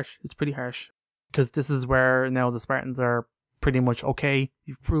harsh. Because this is where now the Spartans are pretty much, okay,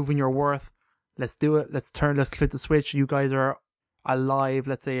 you've proven your worth, let's do it, let's flip the switch, you guys are alive,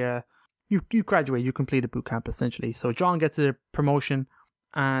 let's say you graduate, you completed boot camp essentially. So John gets a promotion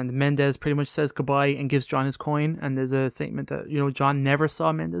and Mendez pretty much says goodbye and gives John his coin, and there's a statement that, John never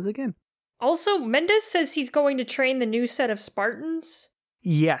saw Mendez again. Also, Mendez says he's going to train the new set of Spartans.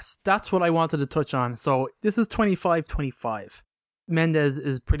 Yes, that's what I wanted to touch on. So this is 25-25. Mendez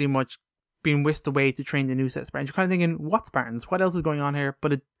is pretty much being whisked away to train the new set of Spartans. You're kind of thinking, what Spartans? What else is going on here?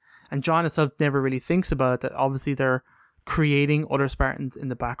 And John himself never really thinks about it, that obviously they're creating other Spartans in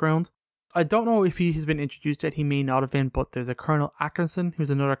the background. I don't know if he has been introduced yet. He may not have been, but there's a Colonel Atkinson who's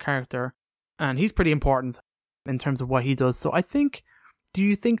another character, and he's pretty important in terms of what he does. So do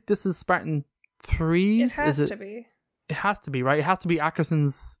you think this is Spartan 3? It has to be. It has to be, right? It has to be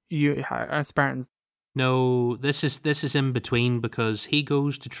Atkinson's Spartans. No, this is in between, because he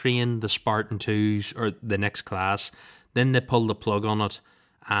goes to train the Spartan-IIs, or the next class, then they pull the plug on it,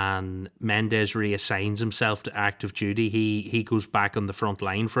 and Mendez reassigns himself to active duty. He goes back on the front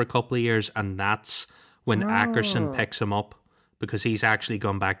line for a couple of years, and that's when Ackerson picks him up, because he's actually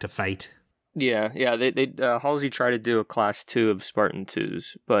gone back to fight. Yeah. They Halsey tried to do a class 2 of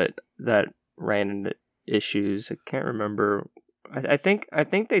Spartan-IIs, but that ran into issues. I can't remember. I think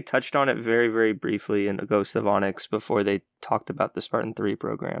they touched on it very, very briefly in A Ghost of Onyx before they talked about the Spartan 3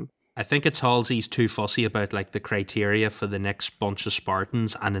 program. I think it's Halsey's too fussy about like the criteria for the next bunch of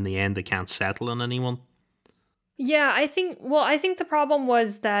Spartans, and in the end they can't settle on anyone. Yeah, I think the problem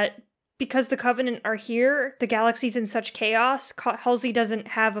was that because the Covenant are here, the galaxy's in such chaos, Halsey doesn't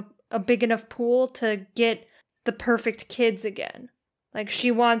have a big enough pool to get the perfect kids again. Like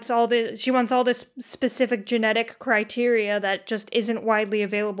she wants all this specific genetic criteria that just isn't widely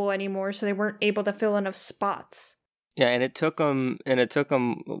available anymore, so they weren't able to fill enough spots. Yeah, and it took them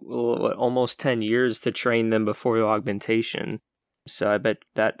almost 10 years to train them before the augmentation. So I bet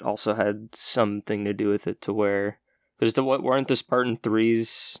that also had something to do with it, to where, Because weren't the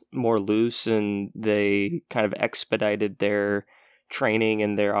Spartan-IIs more loose, and they kind of expedited their training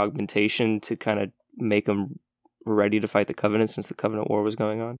and their augmentation to kind of make them ready to fight the Covenant since the Covenant War was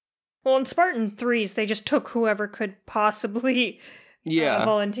going on? Well, in Spartan-IIIs, they just took whoever could possibly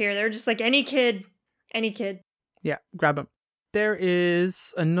volunteer. They were just like, any kid. Yeah, grab him. There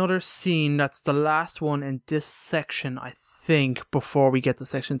is another scene that's the last one in this section, I think, before we get to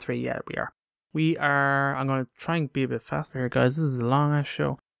section 3. Yeah, we are. I'm going to try and be a bit faster here, guys. This is a long-ass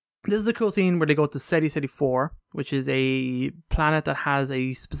show. This is a cool scene where they go to Ceti 4, which is a planet that has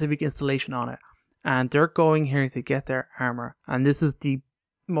a specific installation on it. And they're going here to get their armor. And this is the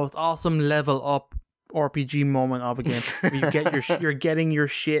most awesome level up RPG moment of a game. Where you get you're getting your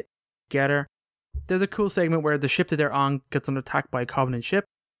shit together. There's a cool segment where the ship that they're on gets under attack by a Covenant ship.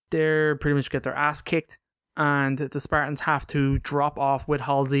 They're pretty much get their ass kicked, and the Spartans have to drop off with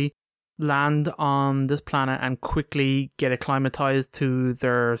Halsey, land on this planet, and quickly get acclimatized to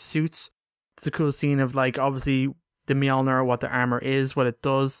their suits. It's a cool scene of, like, obviously the Mjolnir, what the armor is, what it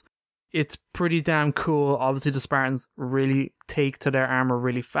does. It's pretty damn cool. Obviously the Spartans really take to their armor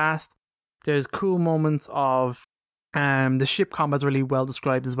really fast. There's cool moments of the ship combat's really well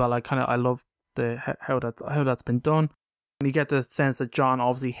described as well. I love how that's been done. And you get the sense that John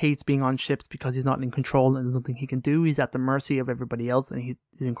obviously hates being on ships because he's not in control and there's nothing he can do. He's at the mercy of everybody else, and he's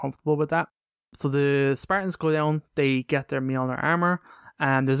uncomfortable with that. So the Spartans go down, they get their Mjolnir armor,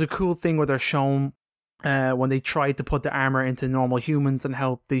 and there's a cool thing where they're shown when they tried to put the armor into normal humans, and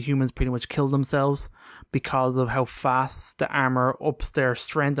how the humans pretty much kill themselves because of how fast the armor ups their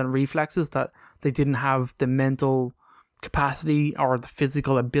strength and reflexes, that they didn't have the mental capacity or the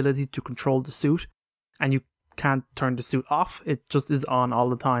physical ability to control the suit. And you can't turn the suit off, it just is on all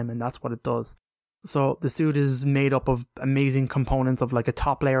the time, and that's what it does. So the suit is made up of amazing components of like a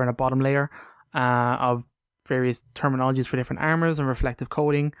top layer and a bottom layer of various terminologies for different armors and reflective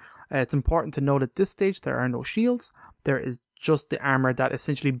coating. It's important to note at this stage there are no shields. There is just the armor that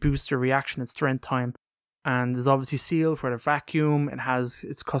essentially boosts your reaction and strength time, and is obviously sealed for the vacuum. It has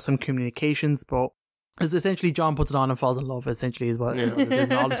its custom communications, but it's essentially John puts it on and falls in love, essentially, is what it is,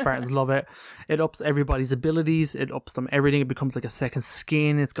 and all the Spartans love it. It ups everybody's abilities, it ups them everything, it becomes like a second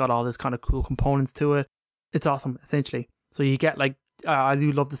skin, it's got all this kind of cool components to it. It's awesome, essentially. So you get like, I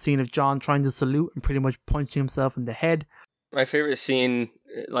do love the scene of John trying to salute and pretty much punching himself in the head. My favorite scene,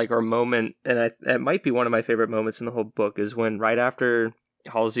 like, or moment, and it might be one of my favorite moments in the whole book, is when right after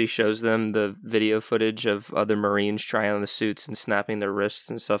Halsey shows them the video footage of other Marines trying on the suits and snapping their wrists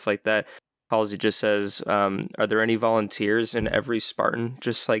and stuff like that, Halsey just says, are there any volunteers? And every Spartan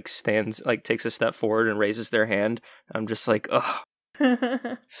just like stands, like takes a step forward and raises their hand. I'm just like, oh,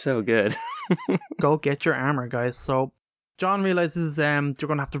 so good. Go get your armor, guys. So John realizes they're going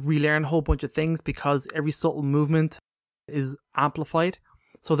to have to relearn a whole bunch of things because every subtle movement is amplified.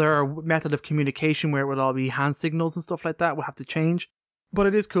 So their method of communication, where it would all be hand signals and stuff like that, will have to change. But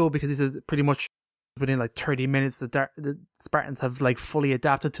it is cool because he says pretty much within like 30 minutes the Spartans have like fully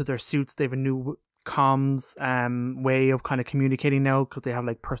adapted to their suits. They have a new comms way of kind of communicating now, because they have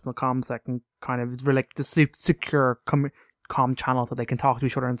like personal comms that can kind of relate to secure comm channels that they can talk to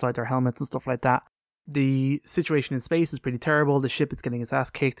each other inside their helmets and stuff like that. The situation in space is pretty terrible. The ship is getting its ass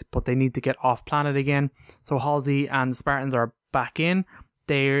kicked, but they need to get off planet again. So Halsey and the Spartans are back in.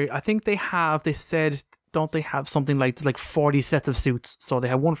 I think they said, don't they have something like 40 sets of suits? So they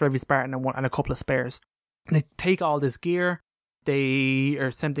have one for every Spartan and a couple of spares. And they take all this gear. They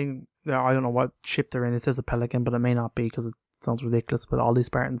are sending, I don't know what ship they're in. It says a Pelican, but it may not be because it sounds ridiculous with all these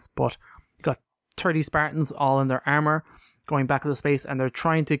Spartans. But you got 30 Spartans all in their armor going back into space, and they're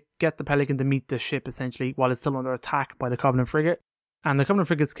trying to get the Pelican to meet the ship essentially while it's still under attack by the Covenant frigate. And the Covenant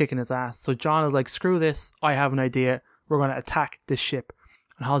frigate's kicking its ass. So John is like, screw this, I have an idea. We're going to attack this ship.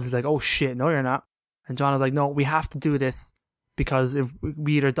 And Halsey's like, oh shit, no you're not. And John is like, no, we have to do this, because if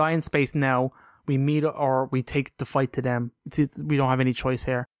we either die in space now, we meet, or we take the fight to them. We don't have any choice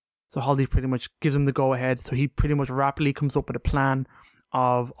here. So Halsey pretty much gives him the go ahead. So he pretty much rapidly comes up with a plan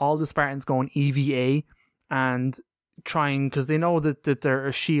of all the Spartans going EVA and trying, because they know that there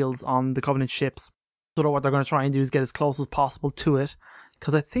are shields on the Covenant ships. So what they're going to try and do is get as close as possible to it.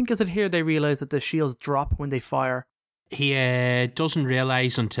 Because I think, is it here they realize that the shields drop when they fire? He doesn't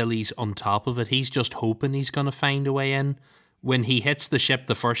realise until he's on top of it. He's just hoping he's going to find a way in. When he hits the ship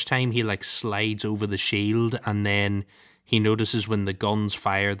the first time, he like slides over the shield, and then he notices when the guns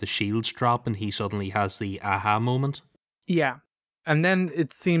fire, the shields drop, and he suddenly has the aha moment. Yeah. And then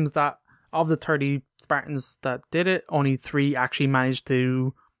it seems that of the 30 Spartans that did it, only 3 actually managed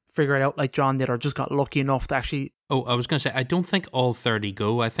to figure it out like John did, or just got lucky enough to actually Oh, I was going to say, I don't think all 30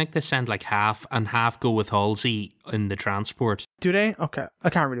 go. I think they send like half, and half go with Halsey in the transport. Do they? Okay. I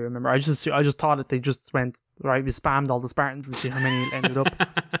can't really remember. I just thought that they just went, right, we spammed all the Spartans and see how many ended up.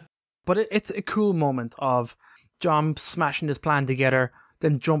 But it's a cool moment of John smashing this plan together,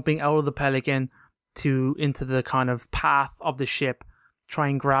 then jumping out of the Pelican into the kind of path of the ship, try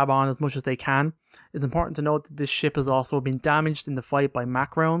and grab on as much as they can. It's important to note that this ship has also been damaged in the fight by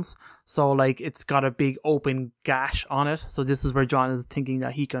Mac rounds, so like it's got a big open gash on it. So this is where John is thinking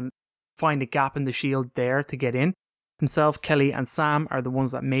that he can find a gap in the shield there to get in. Himself, Kelly, and Sam are the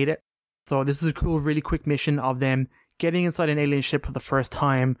ones that made it. So this is a cool, really quick mission of them getting inside an alien ship for the first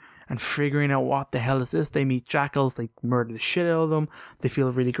time and figuring out what the hell is this. They meet jackals, they murder the shit out of them. They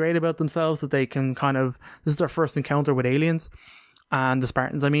feel really great about themselves that they can this is their first encounter with aliens. And the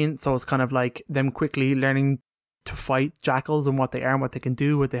Spartans, I mean. So it's kind of like them quickly learning to fight jackals and what they are and what they can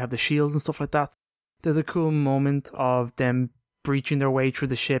do, what they have the shields and stuff like that. There's a cool moment of them breaching their way through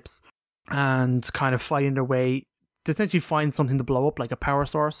the ships and kind of fighting their way to essentially find something to blow up, like a power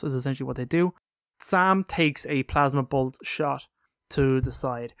source is essentially what they do. Sam takes a plasma bolt shot to the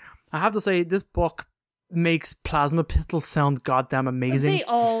side. I have to say, this book makes plasma pistols sound goddamn amazing. They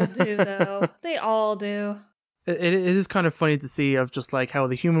all do, though. They all do. It is kind of funny to see of just like how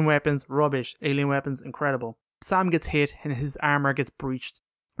the human weapons, rubbish, alien weapons, incredible. Sam gets hit and his armor gets breached,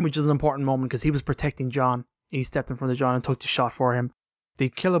 which is an important moment because he was protecting John. He stepped in front of John and took the shot for him. They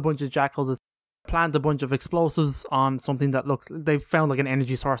kill a bunch of jackals, plant a bunch of explosives on something that they've found like an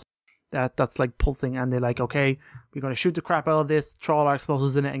energy source that's like pulsing, and they're like, okay, we're going to shoot the crap out of this, throw all our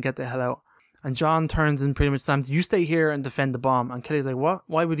explosives in it and get the hell out. And John turns and pretty much Sam's, you stay here and defend the bomb. And Kelly's like, what?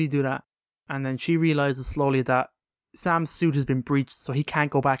 Why would he do that? And then she realizes slowly that Sam's suit has been breached, so he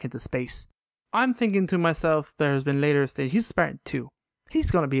can't go back into space. I'm thinking to myself, there's been later stage, he's Spartan 2.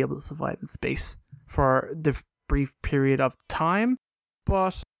 He's going to be able to survive in space for the brief period of time,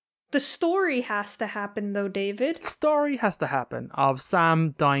 but the story has to happen, though, David. Story has to happen of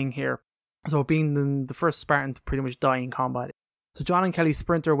Sam dying here. So being the first Spartan to pretty much die in combat. So John and Kelly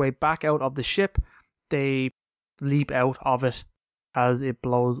sprint their way back out of the ship. They leap out of it as it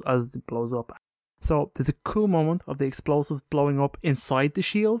blows up. So there's a cool moment of the explosives blowing up inside the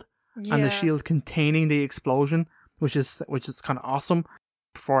shield, and the shield containing the explosion, which is kind of awesome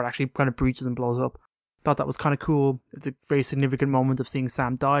before it actually kind of breaches and blows up. Thought that was kind of cool. It's a very significant moment of seeing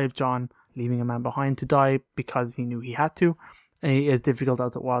Sam die, of John leaving a man behind to die because he knew he had to, as difficult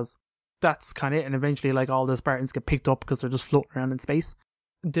as it was. That's kind of it, and eventually like all the Spartans get picked up because they're just floating around in space.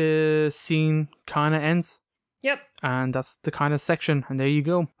 The scene kind of ends. Yep. And that's the kind of section, and there you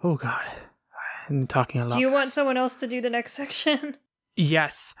go. Oh god, I'm talking a lot. Do you want someone else to do the next section?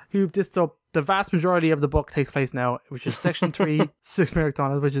 Yes. The vast majority of the book takes place now, which is section 3, 6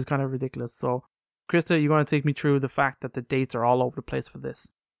 Marathoners, which is kind of ridiculous. So Krista, you want to take me through the fact that the dates are all over the place for this?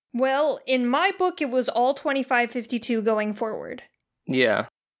 Well, in my book, it was all 2552 going forward. Yeah.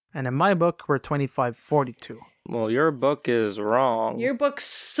 And in my book, we're 2542. Well, your book is wrong. Your book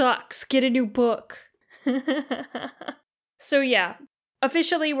sucks. Get a new book. So yeah,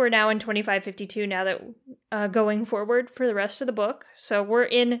 officially we're now in 2552 now that going forward for the rest of the book. So we're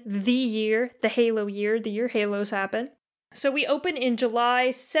in the Halo year, the year Halos happen. So we open in July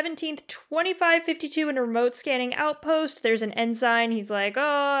 17th, 2552 in a remote scanning outpost. There's an ensign. He's like,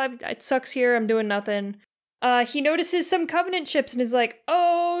 oh, it sucks here. I'm doing nothing. He notices some Covenant ships and is like,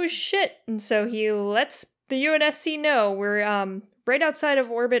 oh shit. And so he lets the UNSC know we're right outside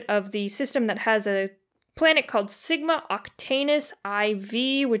of orbit of the system that has a planet called Sigma Octanus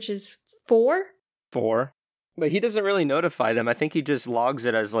IV, which is 4. 4. But he doesn't really notify them. I think he just logs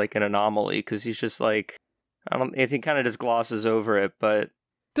it as like an anomaly because he's just like, I think he kind of just glosses over it, but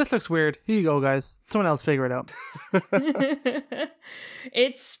this looks weird. Here you go, guys. Someone else figure it out.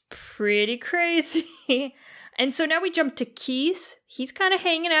 It's pretty crazy. And so now we jump to Keys. He's kind of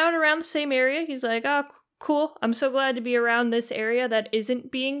hanging out around the same area. He's like, oh, cool. I'm so glad to be around this area that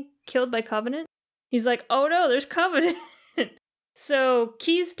isn't being killed by Covenant. He's like, oh no, there's Covenant. So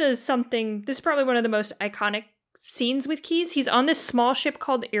Keys does something. This is probably one of the most iconic scenes with Keys. He's on this small ship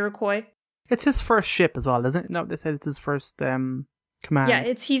called Iroquois. It's his first ship as well, isn't it? No, they said it's his first command. Yeah,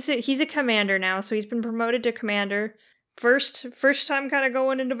 he's a commander now, so he's been promoted to commander. First time kind of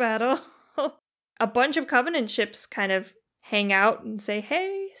going into battle. A bunch of Covenant ships kind of hang out and say,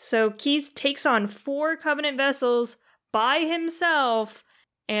 hey. So Keys takes on 4 Covenant vessels by himself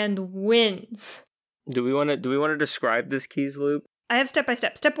and wins. Do we want to describe this Keys loop? I have step by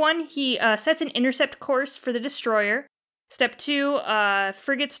step. Step 1, he sets an intercept course for the destroyer. Step 2,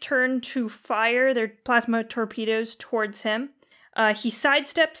 frigates turn to fire their plasma torpedoes towards him. He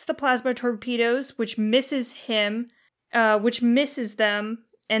sidesteps the plasma torpedoes, which misses them,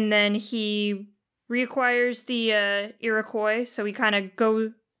 and then he reacquires the Iroquois, so he kind of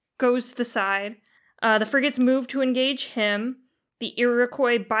goes to the side. The frigates move to engage him. The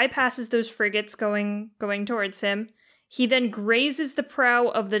Iroquois bypasses those frigates going towards him. He then grazes the prow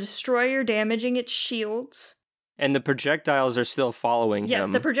of the destroyer, damaging its shields. And the projectiles are still following him. Yes,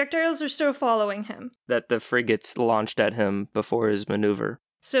 the projectiles are still following him. That the frigates launched at him before his maneuver.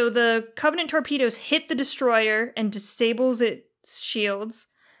 So the Covenant torpedoes hit the destroyer and disables its shields.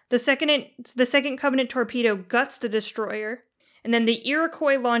 The second Covenant torpedo guts the destroyer. And then the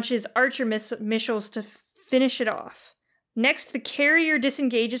Iroquois launches Archer missiles to finish it off. Next, the carrier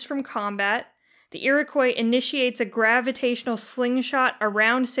disengages from combat. The Iroquois initiates a gravitational slingshot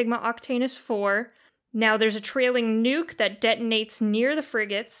around Sigma Octanus 4. Now there's a trailing nuke that detonates near the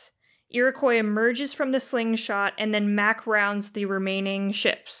frigates. Iroquois emerges from the slingshot and then Mac rounds the remaining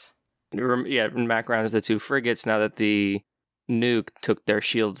ships. Yeah, Mac rounds the 2 frigates now that the nuke took their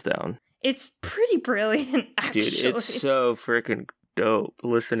shields down. It's pretty brilliant, actually. Dude, it's so freaking dope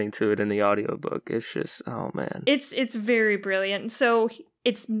listening to it in the audiobook. It's just, oh man. It's very brilliant. So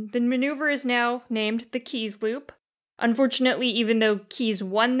the maneuver is now named the Keyes Loop. Unfortunately, even though Keyes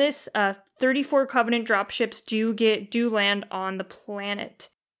won this, 34 Covenant dropships do land on the planet.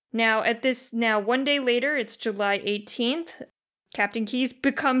 Now, one day later, it's July 18th. Captain Keyes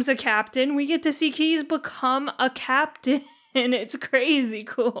becomes a captain. We get to see Keyes become a captain. It's crazy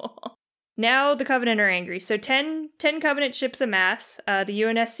cool. Now the Covenant are angry. So 10 Covenant ships amass. The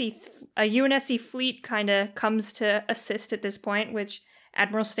UNSC fleet kind of comes to assist at this point, which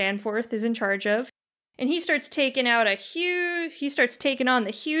Admiral Stanforth is in charge of. And he starts taking on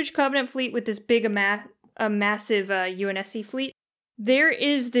the huge Covenant fleet with this big, massive UNSC fleet. There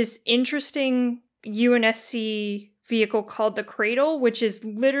is this interesting UNSC vehicle called the Cradle, which is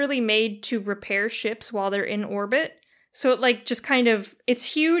literally made to repair ships while they're in orbit. So it's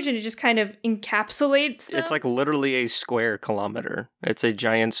huge and it just kind of encapsulates them. It's like literally a square kilometer. It's a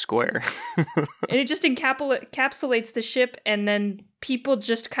giant square. And it just encapsulates the ship, and then people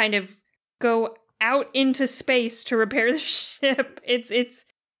just kind of go out into space to repair the ship.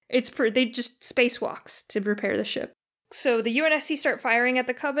 They just spacewalks to repair the ship. So the UNSC start firing at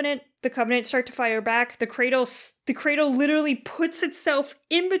the Covenant. The Covenant start to fire back. The Cradle literally puts itself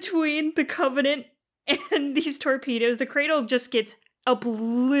in between the Covenant and these torpedoes. The Cradle just gets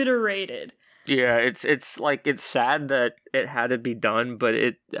obliterated. Yeah, it's sad that it had to be done, but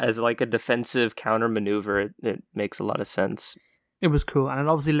it as like a defensive counter maneuver, it makes a lot of sense. It was cool, and it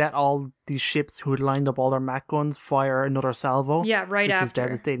obviously let all these ships who had lined up all their Mac guns fire another salvo. Yeah, right after. Which was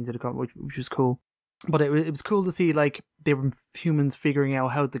devastating to the Covenant, which was cool. But it was cool to see, like, they were humans figuring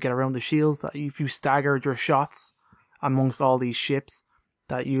out how to get around the shields, that if you staggered your shots amongst all these ships,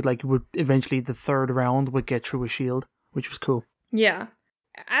 that you, like, would eventually, the third round, would get through a shield, which was cool. Yeah.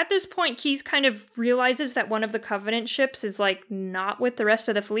 At this point, Keyes kind of realizes that one of the Covenant ships is, like, not with the rest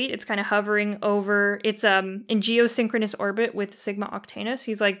of the fleet. It's kind of hovering over, it's in geosynchronous orbit with Sigma Octanus.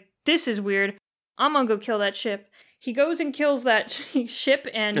 He's like, this is weird. I'm gonna go kill that ship. He goes and kills that ship,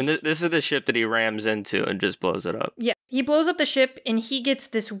 and this is the ship that he rams into and just blows it up. Yeah, he blows up the ship, and he gets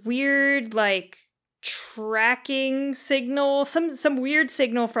this weird, like, tracking signal, some weird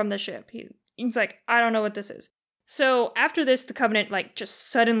signal from the ship. He's like, I don't know what this is. So after this, the Covenant, like,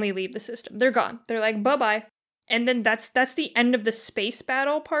 just suddenly leave the system. They're gone. They're like, bye-bye. And then that's the end of the space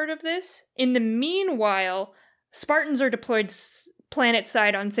battle part of this. In the meanwhile, Spartans are deployed planet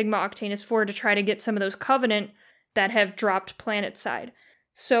side on Sigma Octanus 4 to try to get some of those Covenant that have dropped planet side.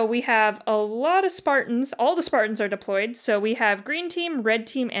 So we have a lot of Spartans. All the Spartans are deployed. So we have green team, red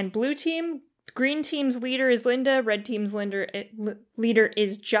team, and blue team. Green team's leader is Linda. Red team's leader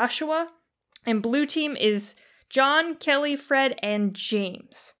is Joshua. And blue team is John, Kelly, Fred, and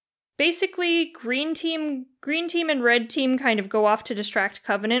James. Basically, green team and red team kind of go off to distract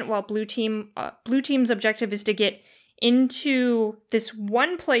Covenant, while blue team's objective is to get into this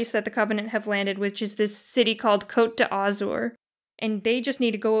one place that the Covenant have landed, which is this city called Côte d'Azur. And they just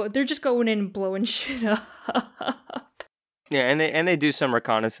need to go, they're just going in and blowing shit up. Yeah, and they do some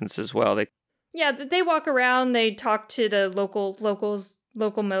reconnaissance as well. They walk around, they talk to the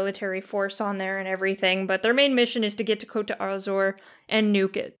local military force on there and everything, but their main mission is to get to Côte d'Azur and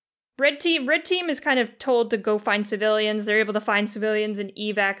nuke it. Red team is kind of told to go find civilians. They're able to find civilians and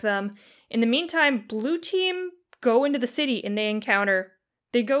evac them. In the meantime, blue team go into the city and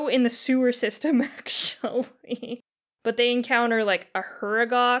they go in the sewer system, actually. But they encounter, like, a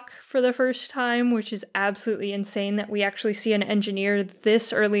Huragok for the first time, which is absolutely insane that we actually see an engineer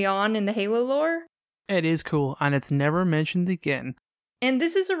this early on in the Halo lore. It is cool, and it's never mentioned again. And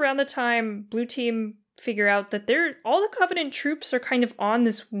this is around the time Blue Team figure out that all the Covenant troops are kind of on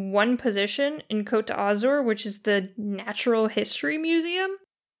this one position in Côte d'Azur, which is the Natural History Museum.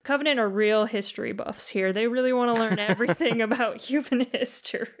 Covenant are real history buffs here. They really want to learn everything about human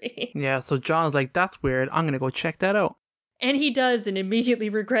history. Yeah, so John's like, that's weird. I'm going to go check that out. And he does and immediately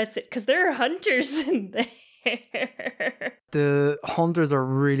regrets it because there are hunters in there. The hunters are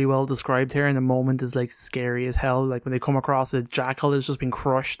really well described here, and the moment is like scary as hell. Like when they come across a jackal that's just been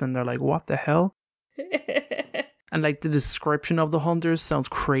crushed, and they're like, what the hell? And like the description of the hunters sounds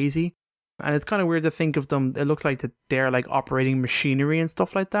crazy. And it's kind of weird to think of them. It looks like that they're like operating machinery and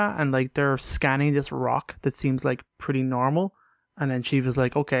stuff like that. And like they're scanning this rock that seems like pretty normal. And then Shiva's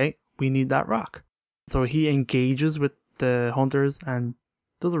like, okay, we need that rock. So he engages with the hunters and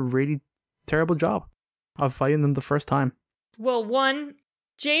does a really terrible job of fighting them the first time. Well,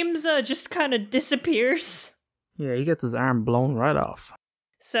 James just kind of disappears. Yeah, he gets his arm blown right off.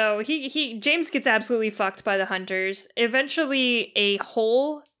 So James gets absolutely fucked by the hunters. Eventually,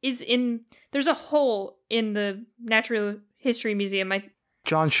 there's a hole in the Natural History Museum.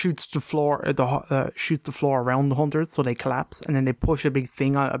 John shoots the floor around the hunters so they collapse, and then they push a big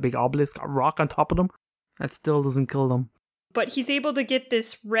thing, a big obelisk, a rock on top of them. That still doesn't kill them. But he's able to get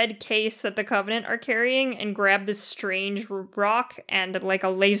this red case that the Covenant are carrying and grab this strange rock and like a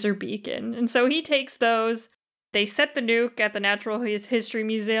laser beacon. And so he takes those. They set the nuke at the Natural History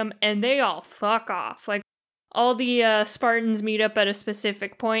Museum, and they all fuck off. Like, all the Spartans meet up at a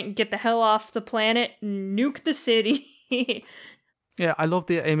specific point and get the hell off the planet and nuke the city. Yeah, I love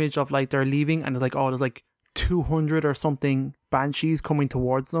the image of like they're leaving, and it's like, oh, there's like 200 or something banshees coming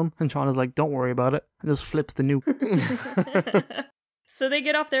towards them, and Sean is like, don't worry about it, and just flips the nuke. So they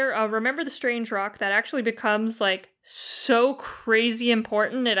get off there. Remember the strange rock that actually becomes like so crazy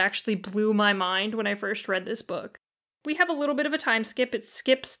important. It actually blew my mind when I first read this book. We have a little bit of a time skip. It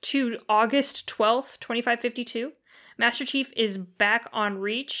skips to August 12th, 2552. Master Chief is back on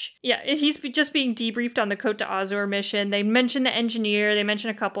Reach. Yeah, he's just being debriefed on the Côte d'Azur mission. They mention the engineer. They mention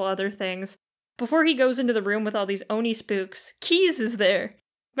a couple other things. Before he goes into the room with all these Oni spooks, Keyes is there.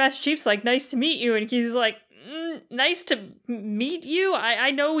 Master Chief's like, nice to meet you. And Keyes is like, nice to meet you? I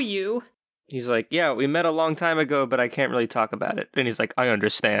know you. He's like, yeah, we met a long time ago, but I can't really talk about it. And he's like, I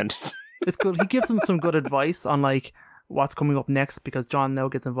understand. It's good. He gives them some good advice on like what's coming up next, because John now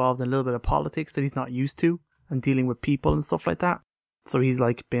gets involved in a little bit of politics that he's not used to and dealing with people and stuff like that. So he's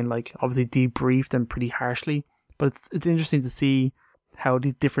like been like obviously debriefed and pretty harshly. But it's interesting to see how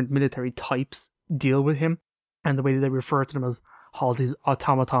these different military types deal with him and the way that they refer to them as Halsey's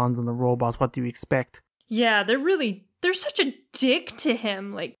automatons and the robots. What do you expect? Yeah, they're such a dick to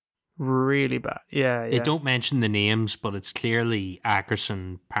him. Like, really bad. Yeah. They don't mention the names, but it's clearly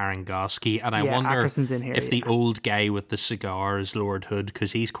Ackerson Parangoski, and I wonder in here, if the old guy with the cigar is Lord Hood,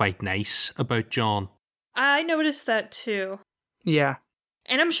 because he's quite nice about John. I noticed that too. Yeah.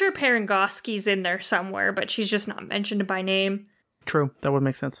 And I'm sure Parangoski's in there somewhere, but she's just not mentioned by name. True, that would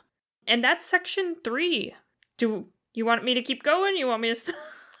make sense. And that's section 3. Do you want me to keep going? You want me to stop?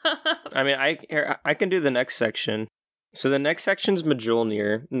 I mean, I can do the next section. So the next section's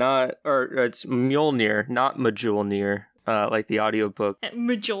Mjolnir, it's Mjolnir, not Mjolnir, like the audiobook.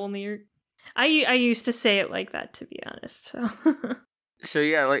 Mjolnir. I used to say it like that, to be honest. So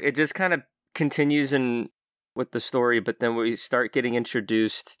yeah, like it just kind of continues with the story, but then we start getting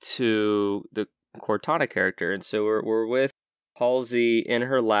introduced to the Cortana character, and so we're with Halsey in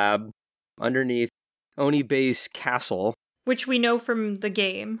her lab underneath Oni Base Castle. Which we know from the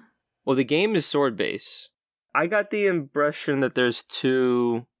game. Well, the game is Sword Base. I got the impression that there's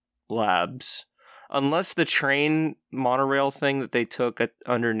 2 labs. Unless the train monorail thing that they took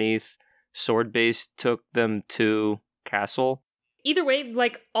underneath Sword Base took them to Castle. Either way,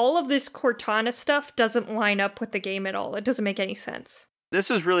 like, all of this Cortana stuff doesn't line up with the game at all. It doesn't make any sense. This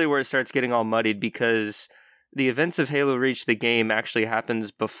is really where it starts getting all muddied, because the events of Halo Reach, the game, actually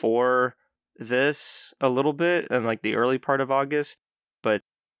happens before this a little bit in like the early part of August, but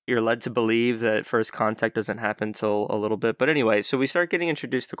you're led to believe that first contact doesn't happen till a little bit. But anyway, so we start getting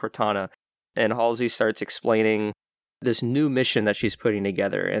introduced to Cortana, and Halsey starts explaining this new mission that she's putting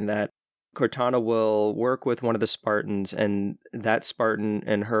together, and that Cortana will work with one of the Spartans, and that Spartan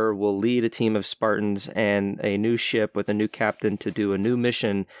and her will lead a team of Spartans and a new ship with a new captain to do a new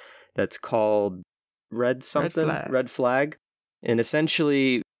mission that's called Red Flag. And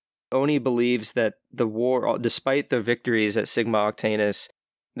essentially, Oni believes that the war, despite the victories at Sigma Octanus,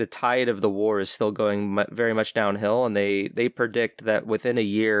 the tide of the war is still going very much downhill, and they predict that within a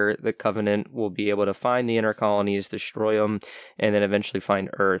year the Covenant will be able to find the inner colonies, destroy them, and then eventually find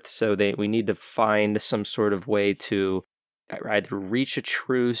Earth. So we need to find some sort of way to either reach a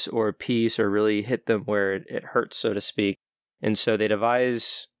truce or a peace, or really hit them where it hurts, so to speak. And so they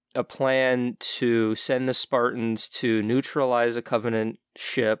devise a plan to send the Spartans to neutralize a Covenant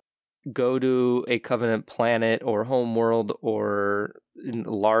ship, go to a Covenant planet or homeworld or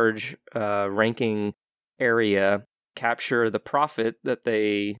large ranking area, capture the prophet that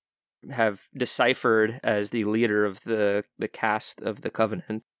they have deciphered as the leader of the caste of the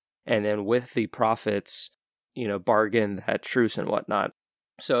Covenant, and then with the prophets, bargain that truce and whatnot.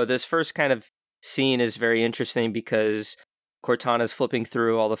 So this first kind of scene is very interesting because Cortana's flipping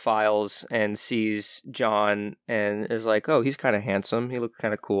through all the files and sees John and is like, oh, he's kind of handsome. He looks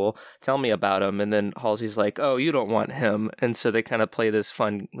kind of cool. Tell me about him. And then Halsey's like, oh, you don't want him. And so they kind of play this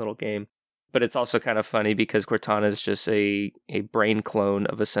fun little game. But it's also kind of funny because Cortana is just a brain clone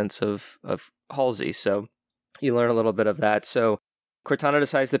of a sense of Halsey. So you learn a little bit of that. So Cortana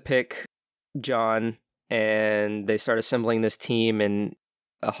decides to pick John, and they start assembling this team. And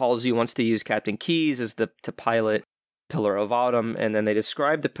Halsey wants to use Captain Keyes to pilot Pillar of Autumn, and then they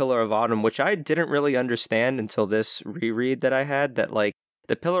describe the Pillar of Autumn, which I didn't really understand until this reread that I had, that like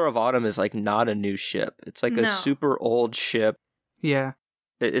the Pillar of Autumn is like not a new ship. It's like a super old ship. Yeah.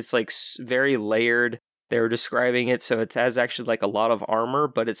 It's like very layered. They were describing it, so it has actually like a lot of armor,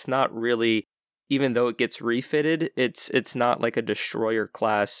 but it's not really, even though it gets refitted, it's not like a destroyer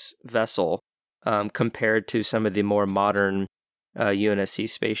class vessel compared to some of the more modern UNSC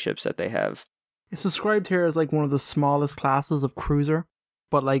spaceships that they have. It's described here as like one of the smallest classes of cruiser,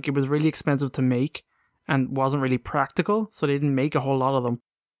 but like it was really expensive to make and wasn't really practical, so they didn't make a whole lot of them.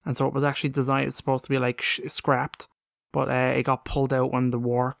 And so it was actually designed, it's supposed to be like scrapped, but it got pulled out when the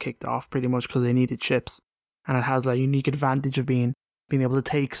war kicked off pretty much because they needed ships. And it has a unique advantage of being able to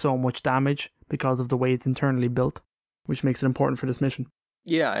take so much damage because of the way it's internally built, which makes it important for this mission.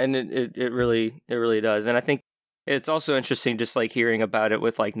 Yeah, and it really does. And I think it's also interesting just like hearing about it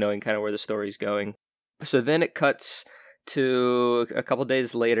with like knowing kind of where the story's going. So then it cuts to a couple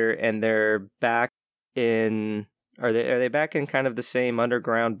days later, and they're back in. Are they back in kind of the same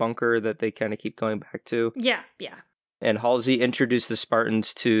underground bunker that they kind of keep going back to? Yeah. And Halsey introduced the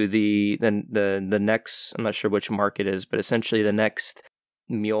Spartans to the next. I'm not sure which mark it is, but essentially the next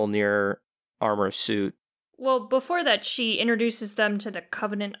Mjolnir armor suit. Well, before that, she introduces them to the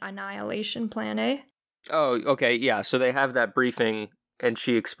Covenant Annihilation Plan A. Oh, okay, yeah. So they have that briefing, and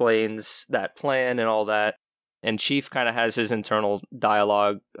she explains that plan and all that. And Chief kind of has his internal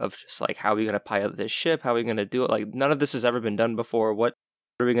dialogue of just like, how are we going to pilot this ship? How are we going to do it? Like, none of this has ever been done before. What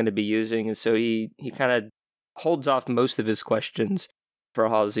are we going to be using? And so he kind of holds off most of his questions for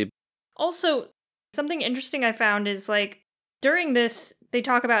Halsey. Also, something interesting I found is like, during this, they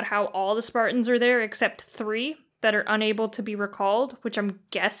talk about how all the Spartans are there except 3 that are unable to be recalled, which I'm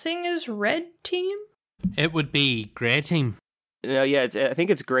guessing is Red Team? It would be Grey Team. No, yeah, I think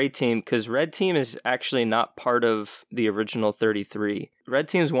it's Grey Team, because Red Team is actually not part of the original 33. Red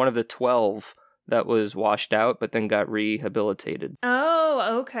Team is one of the 12 that was washed out, but then got rehabilitated.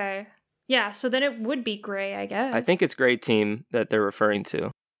 Oh, okay. Yeah, so then it would be Grey, I guess. I think it's Grey Team that they're referring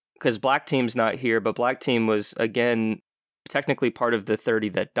to, because Black Team's not here, but Black Team was, again, technically part of the 30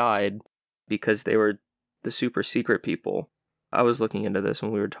 that died, because they were the super secret people. I was looking into this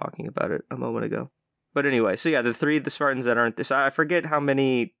when we were talking about it a moment ago. But anyway, so yeah, the Spartans that aren't this, I forget how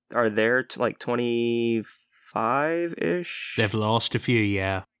many are there, like 25-ish? They've lost a few,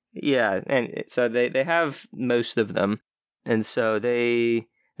 yeah. Yeah, and so they have most of them. And so they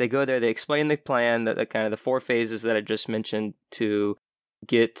go there, they explain the plan, the kind of the 4 phases that I just mentioned to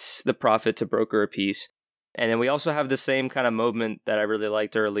get the Prophet to broker a peace. And then we also have the same kind of moment that I really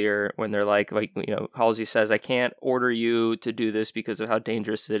liked earlier when they're like, Halsey says, I can't order you to do this because of how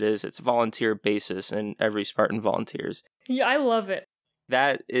dangerous it is. It's volunteer basis, and every Spartan volunteers. Yeah, I love it.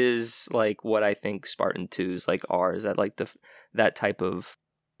 That is like what I think Spartan 2s like are, is that like that type of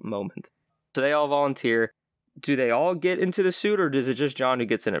moment. So they all volunteer. Do they all get into the suit, or is it just John who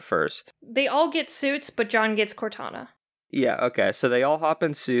gets in it first? They all get suits, but John gets Cortana. Yeah, okay. So they all hop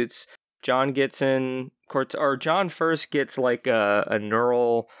in suits. John gets in, or John first gets like a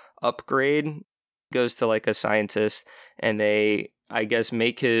neural upgrade, goes to like a scientist, and they, I guess,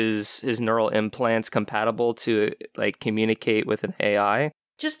 make his neural implants compatible to like communicate with an AI.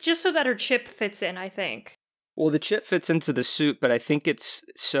 Just so that her chip fits in, I think. Well, the chip fits into the suit, but I think it's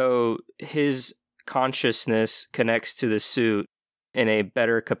so his consciousness connects to the suit in a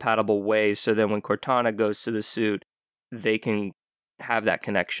better compatible way, so then when Cortana goes to the suit, they can have that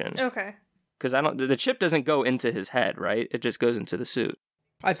connection. Okay. Because the chip doesn't go into his head, right? It just goes into the suit.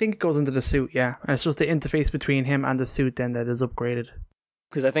 I think it goes into the suit, yeah. And it's just the interface between him and the suit then that is upgraded.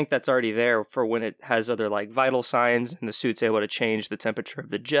 Because I think that's already there for when it has other like vital signs, and the suit's able to change the temperature of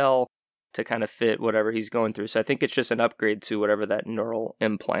the gel to kind of fit whatever he's going through. So I think it's just an upgrade to whatever that neural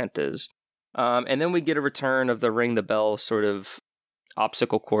implant is. And then we get a return of the ring the bell sort of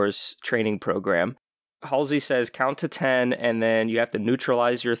obstacle course training program. Halsey says count to 10, and then you have to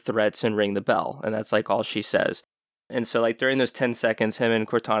neutralize your threats and ring the bell. And that's like all she says. And so like during those 10 seconds, him and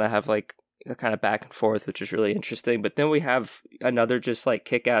Cortana have like a kind of back and forth, which is really interesting. But then we have another just like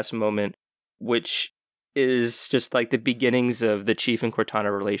kick-ass moment, which is just like the beginnings of the Chief and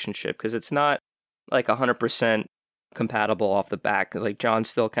Cortana relationship. Because it's not like 100% compatible off the bat. Because like John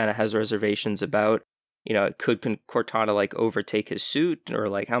still kind of has reservations about, you know, could Cortana like overtake his suit, or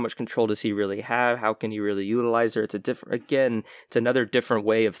like how much control does he really have? How can he really utilize her? It's another different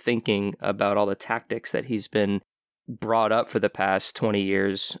way of thinking about all the tactics that he's been brought up for the past 20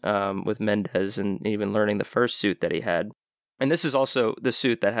 years with Mendez, and even learning the first suit that he had. And this is also the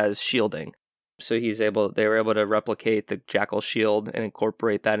suit that has shielding. So they were able to replicate the Jackal shield and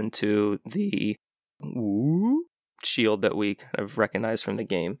incorporate that into the shield that we kind of recognize from the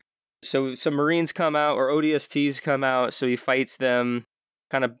game. So some Marines come out, or ODSTs come out, so he fights them,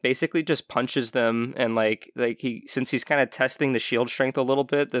 kind of basically just punches them, and since he's kind of testing the shield strength a little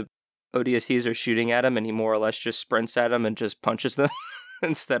bit, the ODSTs are shooting at him, and he more or less just sprints at them and just punches them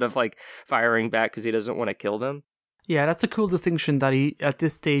instead of like firing back because he doesn't want to kill them. Yeah, that's a cool distinction that he, at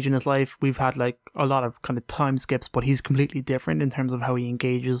this stage in his life, we've had like a lot of kind of time skips, but he's completely different in terms of how he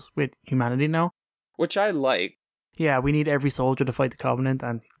engages with humanity now. Which I like. Yeah, we need every soldier to fight the Covenant,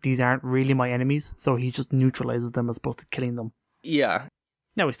 and these aren't really my enemies, so he just neutralizes them as opposed to killing them. Yeah.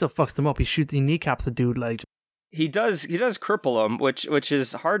 No, he still fucks them up. He shoots, he kneecaps a dude like... He does cripple them, which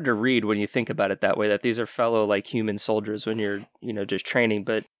is hard to read when you think about it that way, that these are fellow like human soldiers when you're, you know, just training.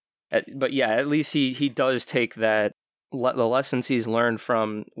 But yeah, at least he does take that, the lessons he's learned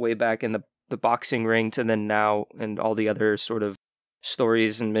from way back in the boxing ring to then now, and all the other sort of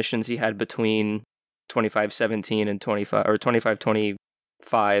stories and missions he had between 2517 and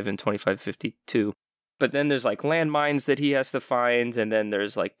 2525 and 2552. But then there's like landmines that he has to find, and then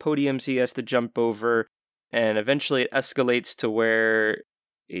there's like podiums he has to jump over, and eventually it escalates to where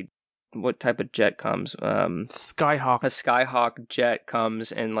what type of jet comes? Skyhawk. A Skyhawk jet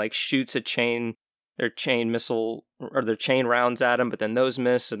comes and like shoots their chain missile or their chain rounds at him, but then those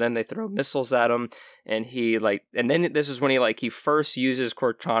miss, so then they throw missiles at him, and then this is when he first uses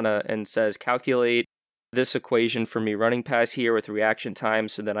Cortana and says, calculate this equation for me running past here with reaction time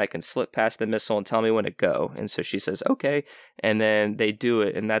so that I can slip past the missile and tell me when to go. And so she says, okay. And then they do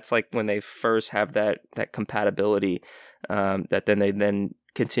it. And that's like when they first have that compatibility that then they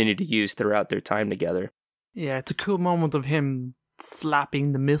continue to use throughout their time together. Yeah, it's a cool moment of him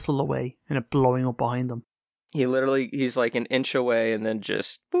slapping the missile away and it blowing up behind him. He's like an inch away and then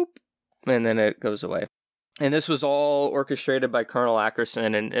just boop, and then it goes away. And this was all orchestrated by Colonel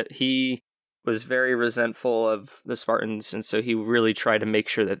Ackerson, and he was very resentful of the Spartans, and so he really tried to make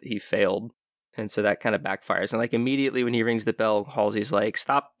sure that he failed. And so that kind of backfires. And like immediately when he rings the bell, Halsey's like,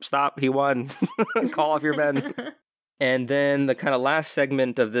 stop, he won. Call off your men. And then the kind of last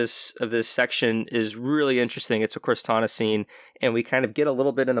segment of this section is really interesting. It's a Cortana scene, and we kind of get a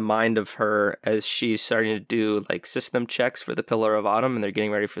little bit in the mind of her as she's starting to do like system checks for the Pillar of Autumn, and they're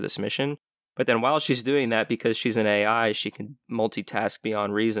getting ready for this mission. But then while she's doing that, because she's an AI, she can multitask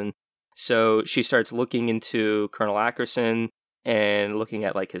beyond reason. So she starts looking into Colonel Ackerson and looking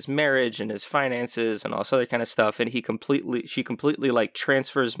at like his marriage and his finances and all this other kind of stuff. And she completely like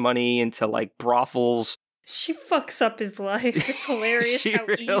transfers money into like brothels. She fucks up his life. It's hilarious how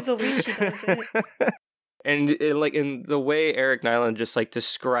easily she does it. And like in the way Eric Nylund just like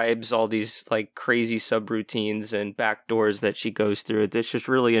describes all these like crazy subroutines and backdoors that she goes through, it's just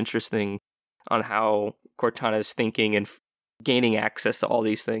really interesting on how Cortana's thinking and gaining access to all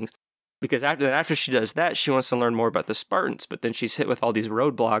these things. Because after she does that, she wants to learn more about the Spartans, but then she's hit with all these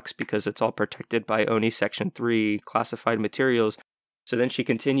roadblocks because it's all protected by ONI Section 3 classified materials. So then she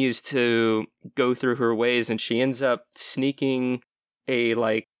continues to go through her ways, and she ends up sneaking a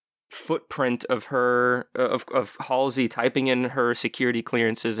like footprint of her of Halsey typing in her security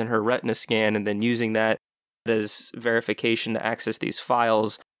clearances and her retina scan, and then using that as verification to access these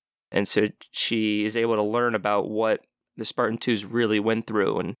files. And so she is able to learn about what the Spartan 2s really went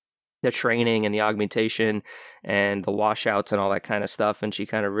through, and the training and the augmentation and the washouts and all that kind of stuff. And she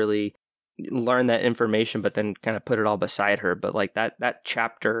kind of really learned that information, but then kind of put it all beside her. But like that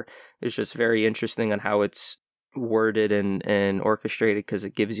chapter is just very interesting on how it's worded and orchestrated because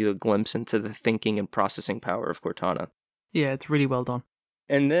it gives you a glimpse into the thinking and processing power of Cortana. Yeah, it's really well done.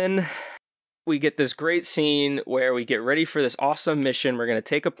 And then we get this great scene where we get ready for this awesome mission. We're going to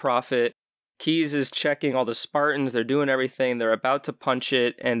take a profit. Keyes is checking all the Spartans. They're doing everything. They're about to punch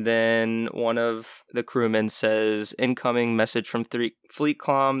it. And then one of the crewmen says, incoming message from Fleet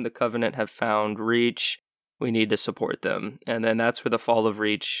Comm. The Covenant have found Reach. We need to support them. And then that's where the fall of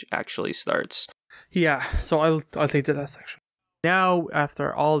Reach actually starts. Yeah, so I'll take to that section. Now,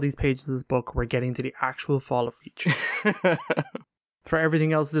 after all these pages of this book, we're getting to the actual fall of Reach. For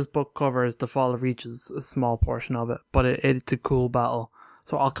everything else this book covers, the fall of Reach is a small portion of it, but it's a cool battle.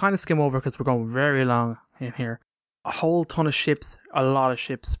 So I'll kind of skim over because we're going very long in here. A whole ton of ships, a lot of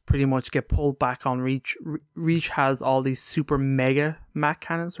ships, pretty much get pulled back on Reach. Reach has all these super mega Mac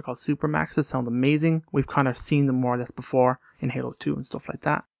cannons. They're called Super Macs. That sound amazing. We've kind of seen them more or less before in Halo 2 and stuff like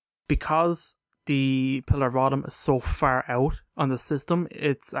that. Because the Pillar of Autumn is so far out on the system,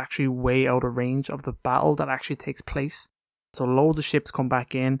 it's actually way out of range of the battle that actually takes place. So loads of ships come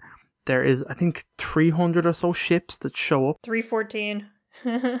back in. There is, I think, 300 or so ships that show up. 314.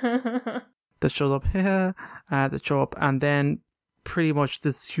 that show up, and then pretty much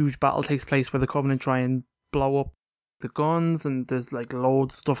this huge battle takes place where the Covenant try and blow up the guns, and there's like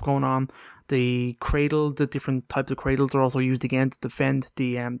loads of stuff going on. The cradle, the different types of cradles are also used again to defend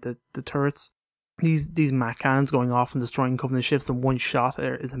the turrets. These Mac cannons going off and destroying Covenant ships in one shot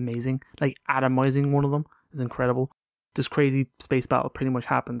is amazing. Like atomizing one of them is incredible. This crazy space battle pretty much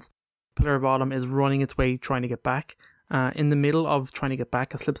happens. Pillar of Autumn is running its way trying to get back. In the middle of trying to get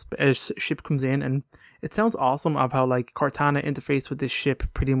back, a ship comes in, and it sounds awesome of how like Cortana interface with this ship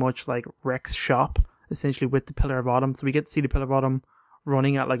pretty much like wrecks shop essentially with the Pillar of Autumn. So we get to see the Pillar of Autumn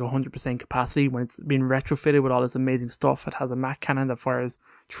running at like 100% capacity when it's been retrofitted with all this amazing stuff. It has a Mac cannon that fires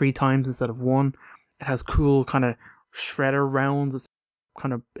 3 times instead of 1. It has cool kind of shredder rounds that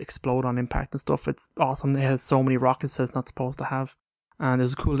kind of explode on impact and stuff. It's awesome. It has so many rockets that it's not supposed to have. And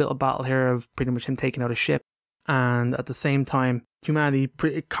there's a cool little battle here of pretty much him taking out a ship. And at the same time, humanity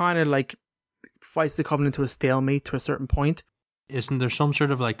kind of like fights the Covenant to a stalemate to a certain point. Isn't there some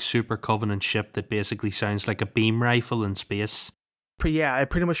sort of like super Covenant ship that basically sounds like a beam rifle in space? Yeah, it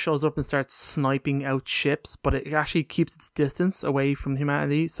pretty much shows up and starts sniping out ships, but it actually keeps its distance away from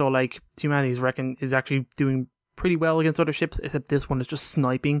humanity. So like humanity is actually doing pretty well against other ships, except this one is just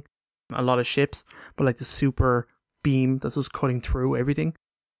sniping a lot of ships. But like the super beam that's just cutting through everything.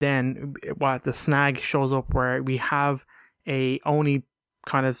 Then the snag shows up where we have a only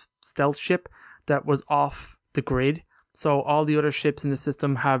kind of stealth ship that was off the grid. So all the other ships in the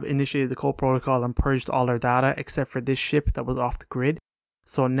system have initiated the code protocol and purged all their data except for this ship that was off the grid.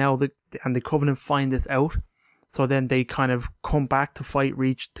 So now the Covenant find this out. So then they kind of come back to fight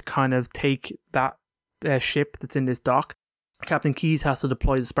Reach to kind of take that ship that's in this dock. Captain Keyes has to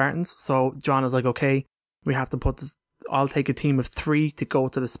deploy the Spartans. So John is like, okay, we have to put this. I'll take a team of 3 to go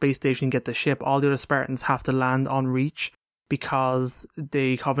to the space station and get the ship. All the other Spartans have to land on Reach because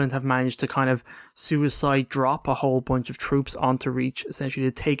the Covenant have managed to kind of suicide drop a whole bunch of troops onto Reach, essentially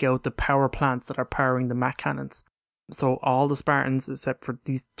to take out the power plants that are powering the Mac cannons. So all the Spartans, except for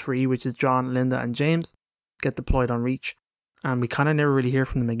these 3, which is John, Linda, and James, get deployed on Reach. And we kind of never really hear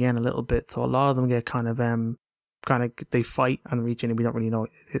from them again a little bit. So a lot of them get they fight on Reach, and we don't really know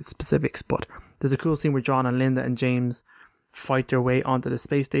its specifics. But there's a cool scene where John and Linda and James fight their way onto the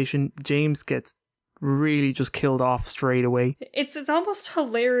space station. James gets really just killed off straight away. It's almost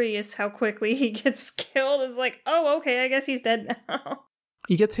hilarious how quickly he gets killed. It's like, oh, okay, I guess he's dead now.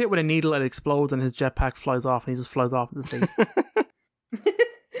 He gets hit with a needle and it explodes, and his jetpack flies off, and he just flies off into space.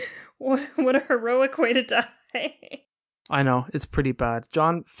 What a heroic way to die. I know, it's pretty bad.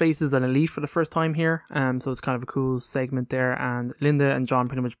 John faces an elite for the first time here, so it's kind of a cool segment there, and Linda and John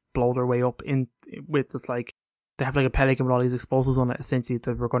pretty much blow their way up in with this, like, they have like a Pelican with all these explosives on it, essentially,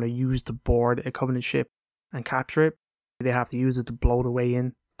 that we're going to use to board a Covenant ship and capture it. They have to use it to blow their way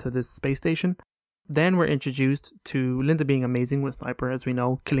in to this space station. Then we're introduced to Linda being amazing with Sniper, as we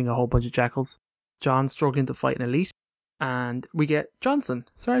know, killing a whole bunch of jackals. John struggling to fight an elite, and we get Johnson.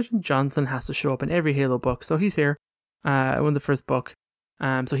 Sergeant Johnson has to show up in every Halo book, so he's here. In the first book.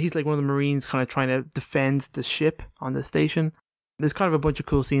 So he's like one of the Marines kind of trying to defend the ship on the station. There's kind of a bunch of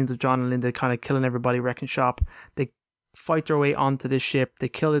cool scenes of John and Linda kind of killing everybody, wrecking shop. They fight their way onto this ship. They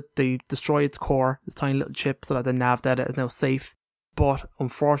kill it. They destroy its core, this tiny little chip, so that the nav data is now safe. But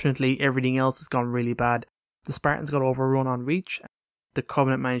unfortunately, everything else has gone really bad. The Spartans got overrun on Reach. The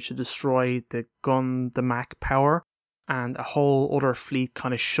Covenant managed to destroy the Mac power, and a whole other fleet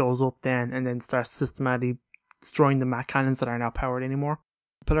kind of shows up then and then starts systematically destroying the Mac cannons that are now powered anymore.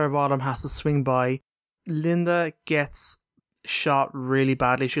 Pillar of Autumn has to swing by Linda gets shot really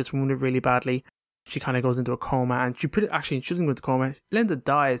badly. She gets wounded really badly. She kind of goes into a coma, and she doesn't go into a coma. Linda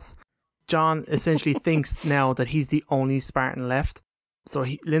dies. John essentially thinks now that he's the only Spartan left. So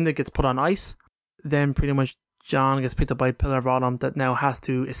Linda gets put on ice. Then pretty much John gets picked up by a pillar of autumn that now has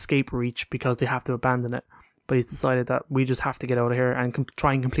to escape Reach because they have to abandon it. But he's decided that we just have to get out of here and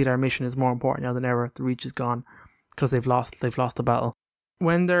try and complete our mission is more important now than ever. The Reach is gone because they've lost the battle.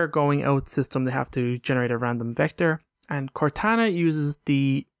 When they're going out system, they have to generate a random vector. And Cortana uses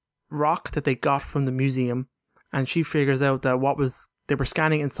the rock that they got from the museum, and she figures out that they were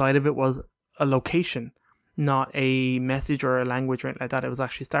scanning inside of it was a location, not a message or a language or anything like that. It was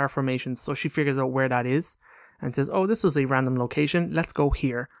actually star formations. So she figures out where that is and says, oh, this is a random location. Let's go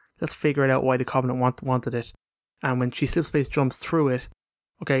here. Let's figure it out why the Covenant wanted it. And when she slip space jumps through it,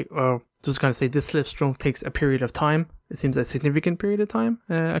 just going to say this slip jump takes a period of time. It seems a significant period of time.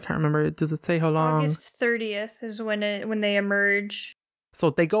 I can't remember. Does it say how long? August 30th is when they emerge. So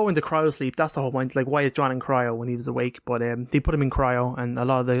they go into cryo sleep. That's the whole point. Like, why is John in cryo when he was awake? But they put him in cryo, and a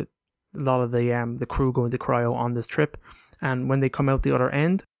lot of the crew go into cryo on this trip. And when they come out the other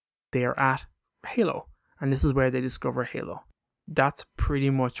end, they are at Halo, and this is where they discover Halo. That's pretty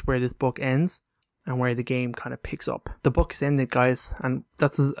much where this book ends, and where the game kind of picks up. The book is ended, guys, and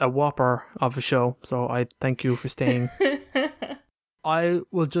that's a whopper of a show. So I thank you for staying. I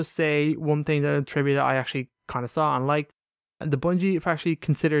will just say one thing that trivia I actually kind of saw and liked. The Bungie have actually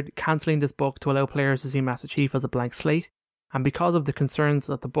considered cancelling this book to allow players to see Master Chief as a blank slate, and because of the concerns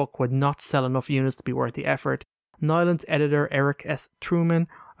that the book would not sell enough units to be worth the effort, Nylund's editor Eric S. Trotman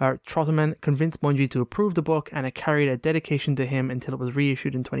convinced Bungie to approve the book, and it carried a dedication to him until it was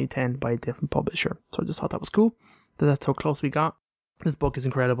reissued in 2010 by a different publisher. So I just thought that was cool, that's how close we got. This book is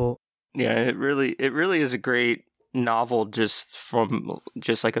incredible. Yeah, it really is a great novel just from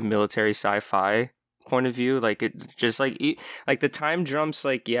like a military sci-fi point of view. Like, it just like the time jumps,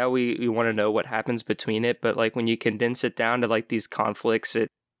 like, yeah, we want to know what happens between it, but like when you condense it down to like these conflicts,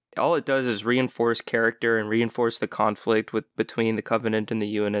 all it does is reinforce character and reinforce the conflict between the Covenant and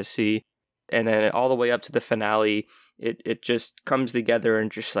the UNSC, and then all the way up to the finale, it just comes together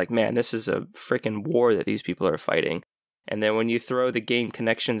and just like, man, this is a freaking war that these people are fighting. And then when you throw the game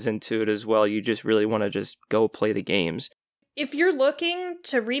connections into it as well, you just really want to just go play the games. If you're looking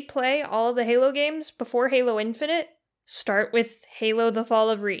to replay all of the Halo games before Halo Infinite, start with Halo The Fall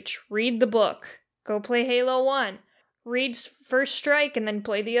of Reach. Read the book. Go play Halo 1. Read First Strike and then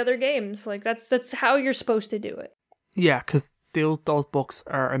play the other games. Like, that's how you're supposed to do it. Yeah, because those books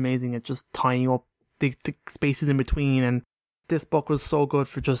are amazing at just tying up the spaces in between, and this book was so good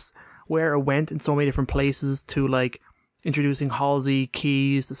for just where it went in so many different places, to like introducing Halsey,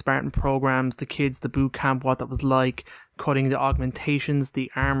 Keys, the Spartan programs, the kids, the boot camp, what that was like, cutting the augmentations,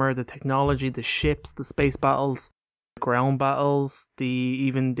 the armor, the technology, the ships, the space battles, ground battles,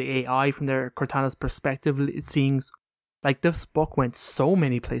 even the AI from their Cortana's perspective, seeing like this book went so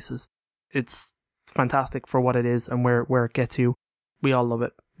many places. It's fantastic for what it is and where it gets you. We all love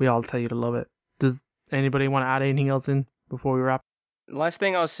it. We all tell you to love it. Does anybody want to add anything else in before we wrap? Last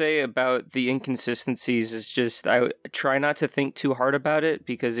thing I'll say about the inconsistencies is just I try not to think too hard about it,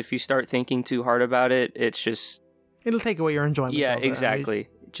 because if you start thinking too hard about it, it'll take away your enjoyment. Yeah, exactly.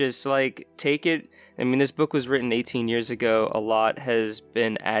 Right? Just like take it. I mean, this book was written 18 years ago. A lot has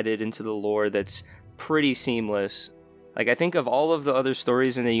been added into the lore that's pretty seamless. Like, I think of all of the other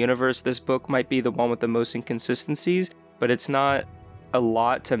stories in the universe, this book might be the one with the most inconsistencies, but it's not a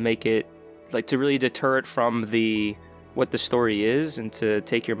lot to make it, like, to really deter it from what the story is and to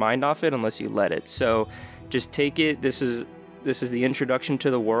take your mind off it unless you let it. So just take it. This is the introduction to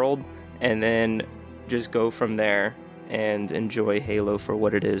the world, and then just go from there and enjoy Halo for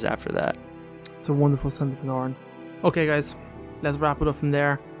what it is after that. It's a wonderful sentiment, Oren. Okay, guys, let's wrap it up from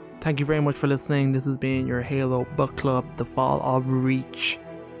there. Thank you very much for listening. This has been your Halo Book Club, The Fall of Reach.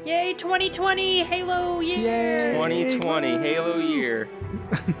 Yay, 2020, Halo year! Yay. 2020, Halo year.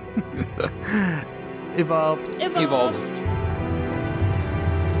 Evolved. Evolved.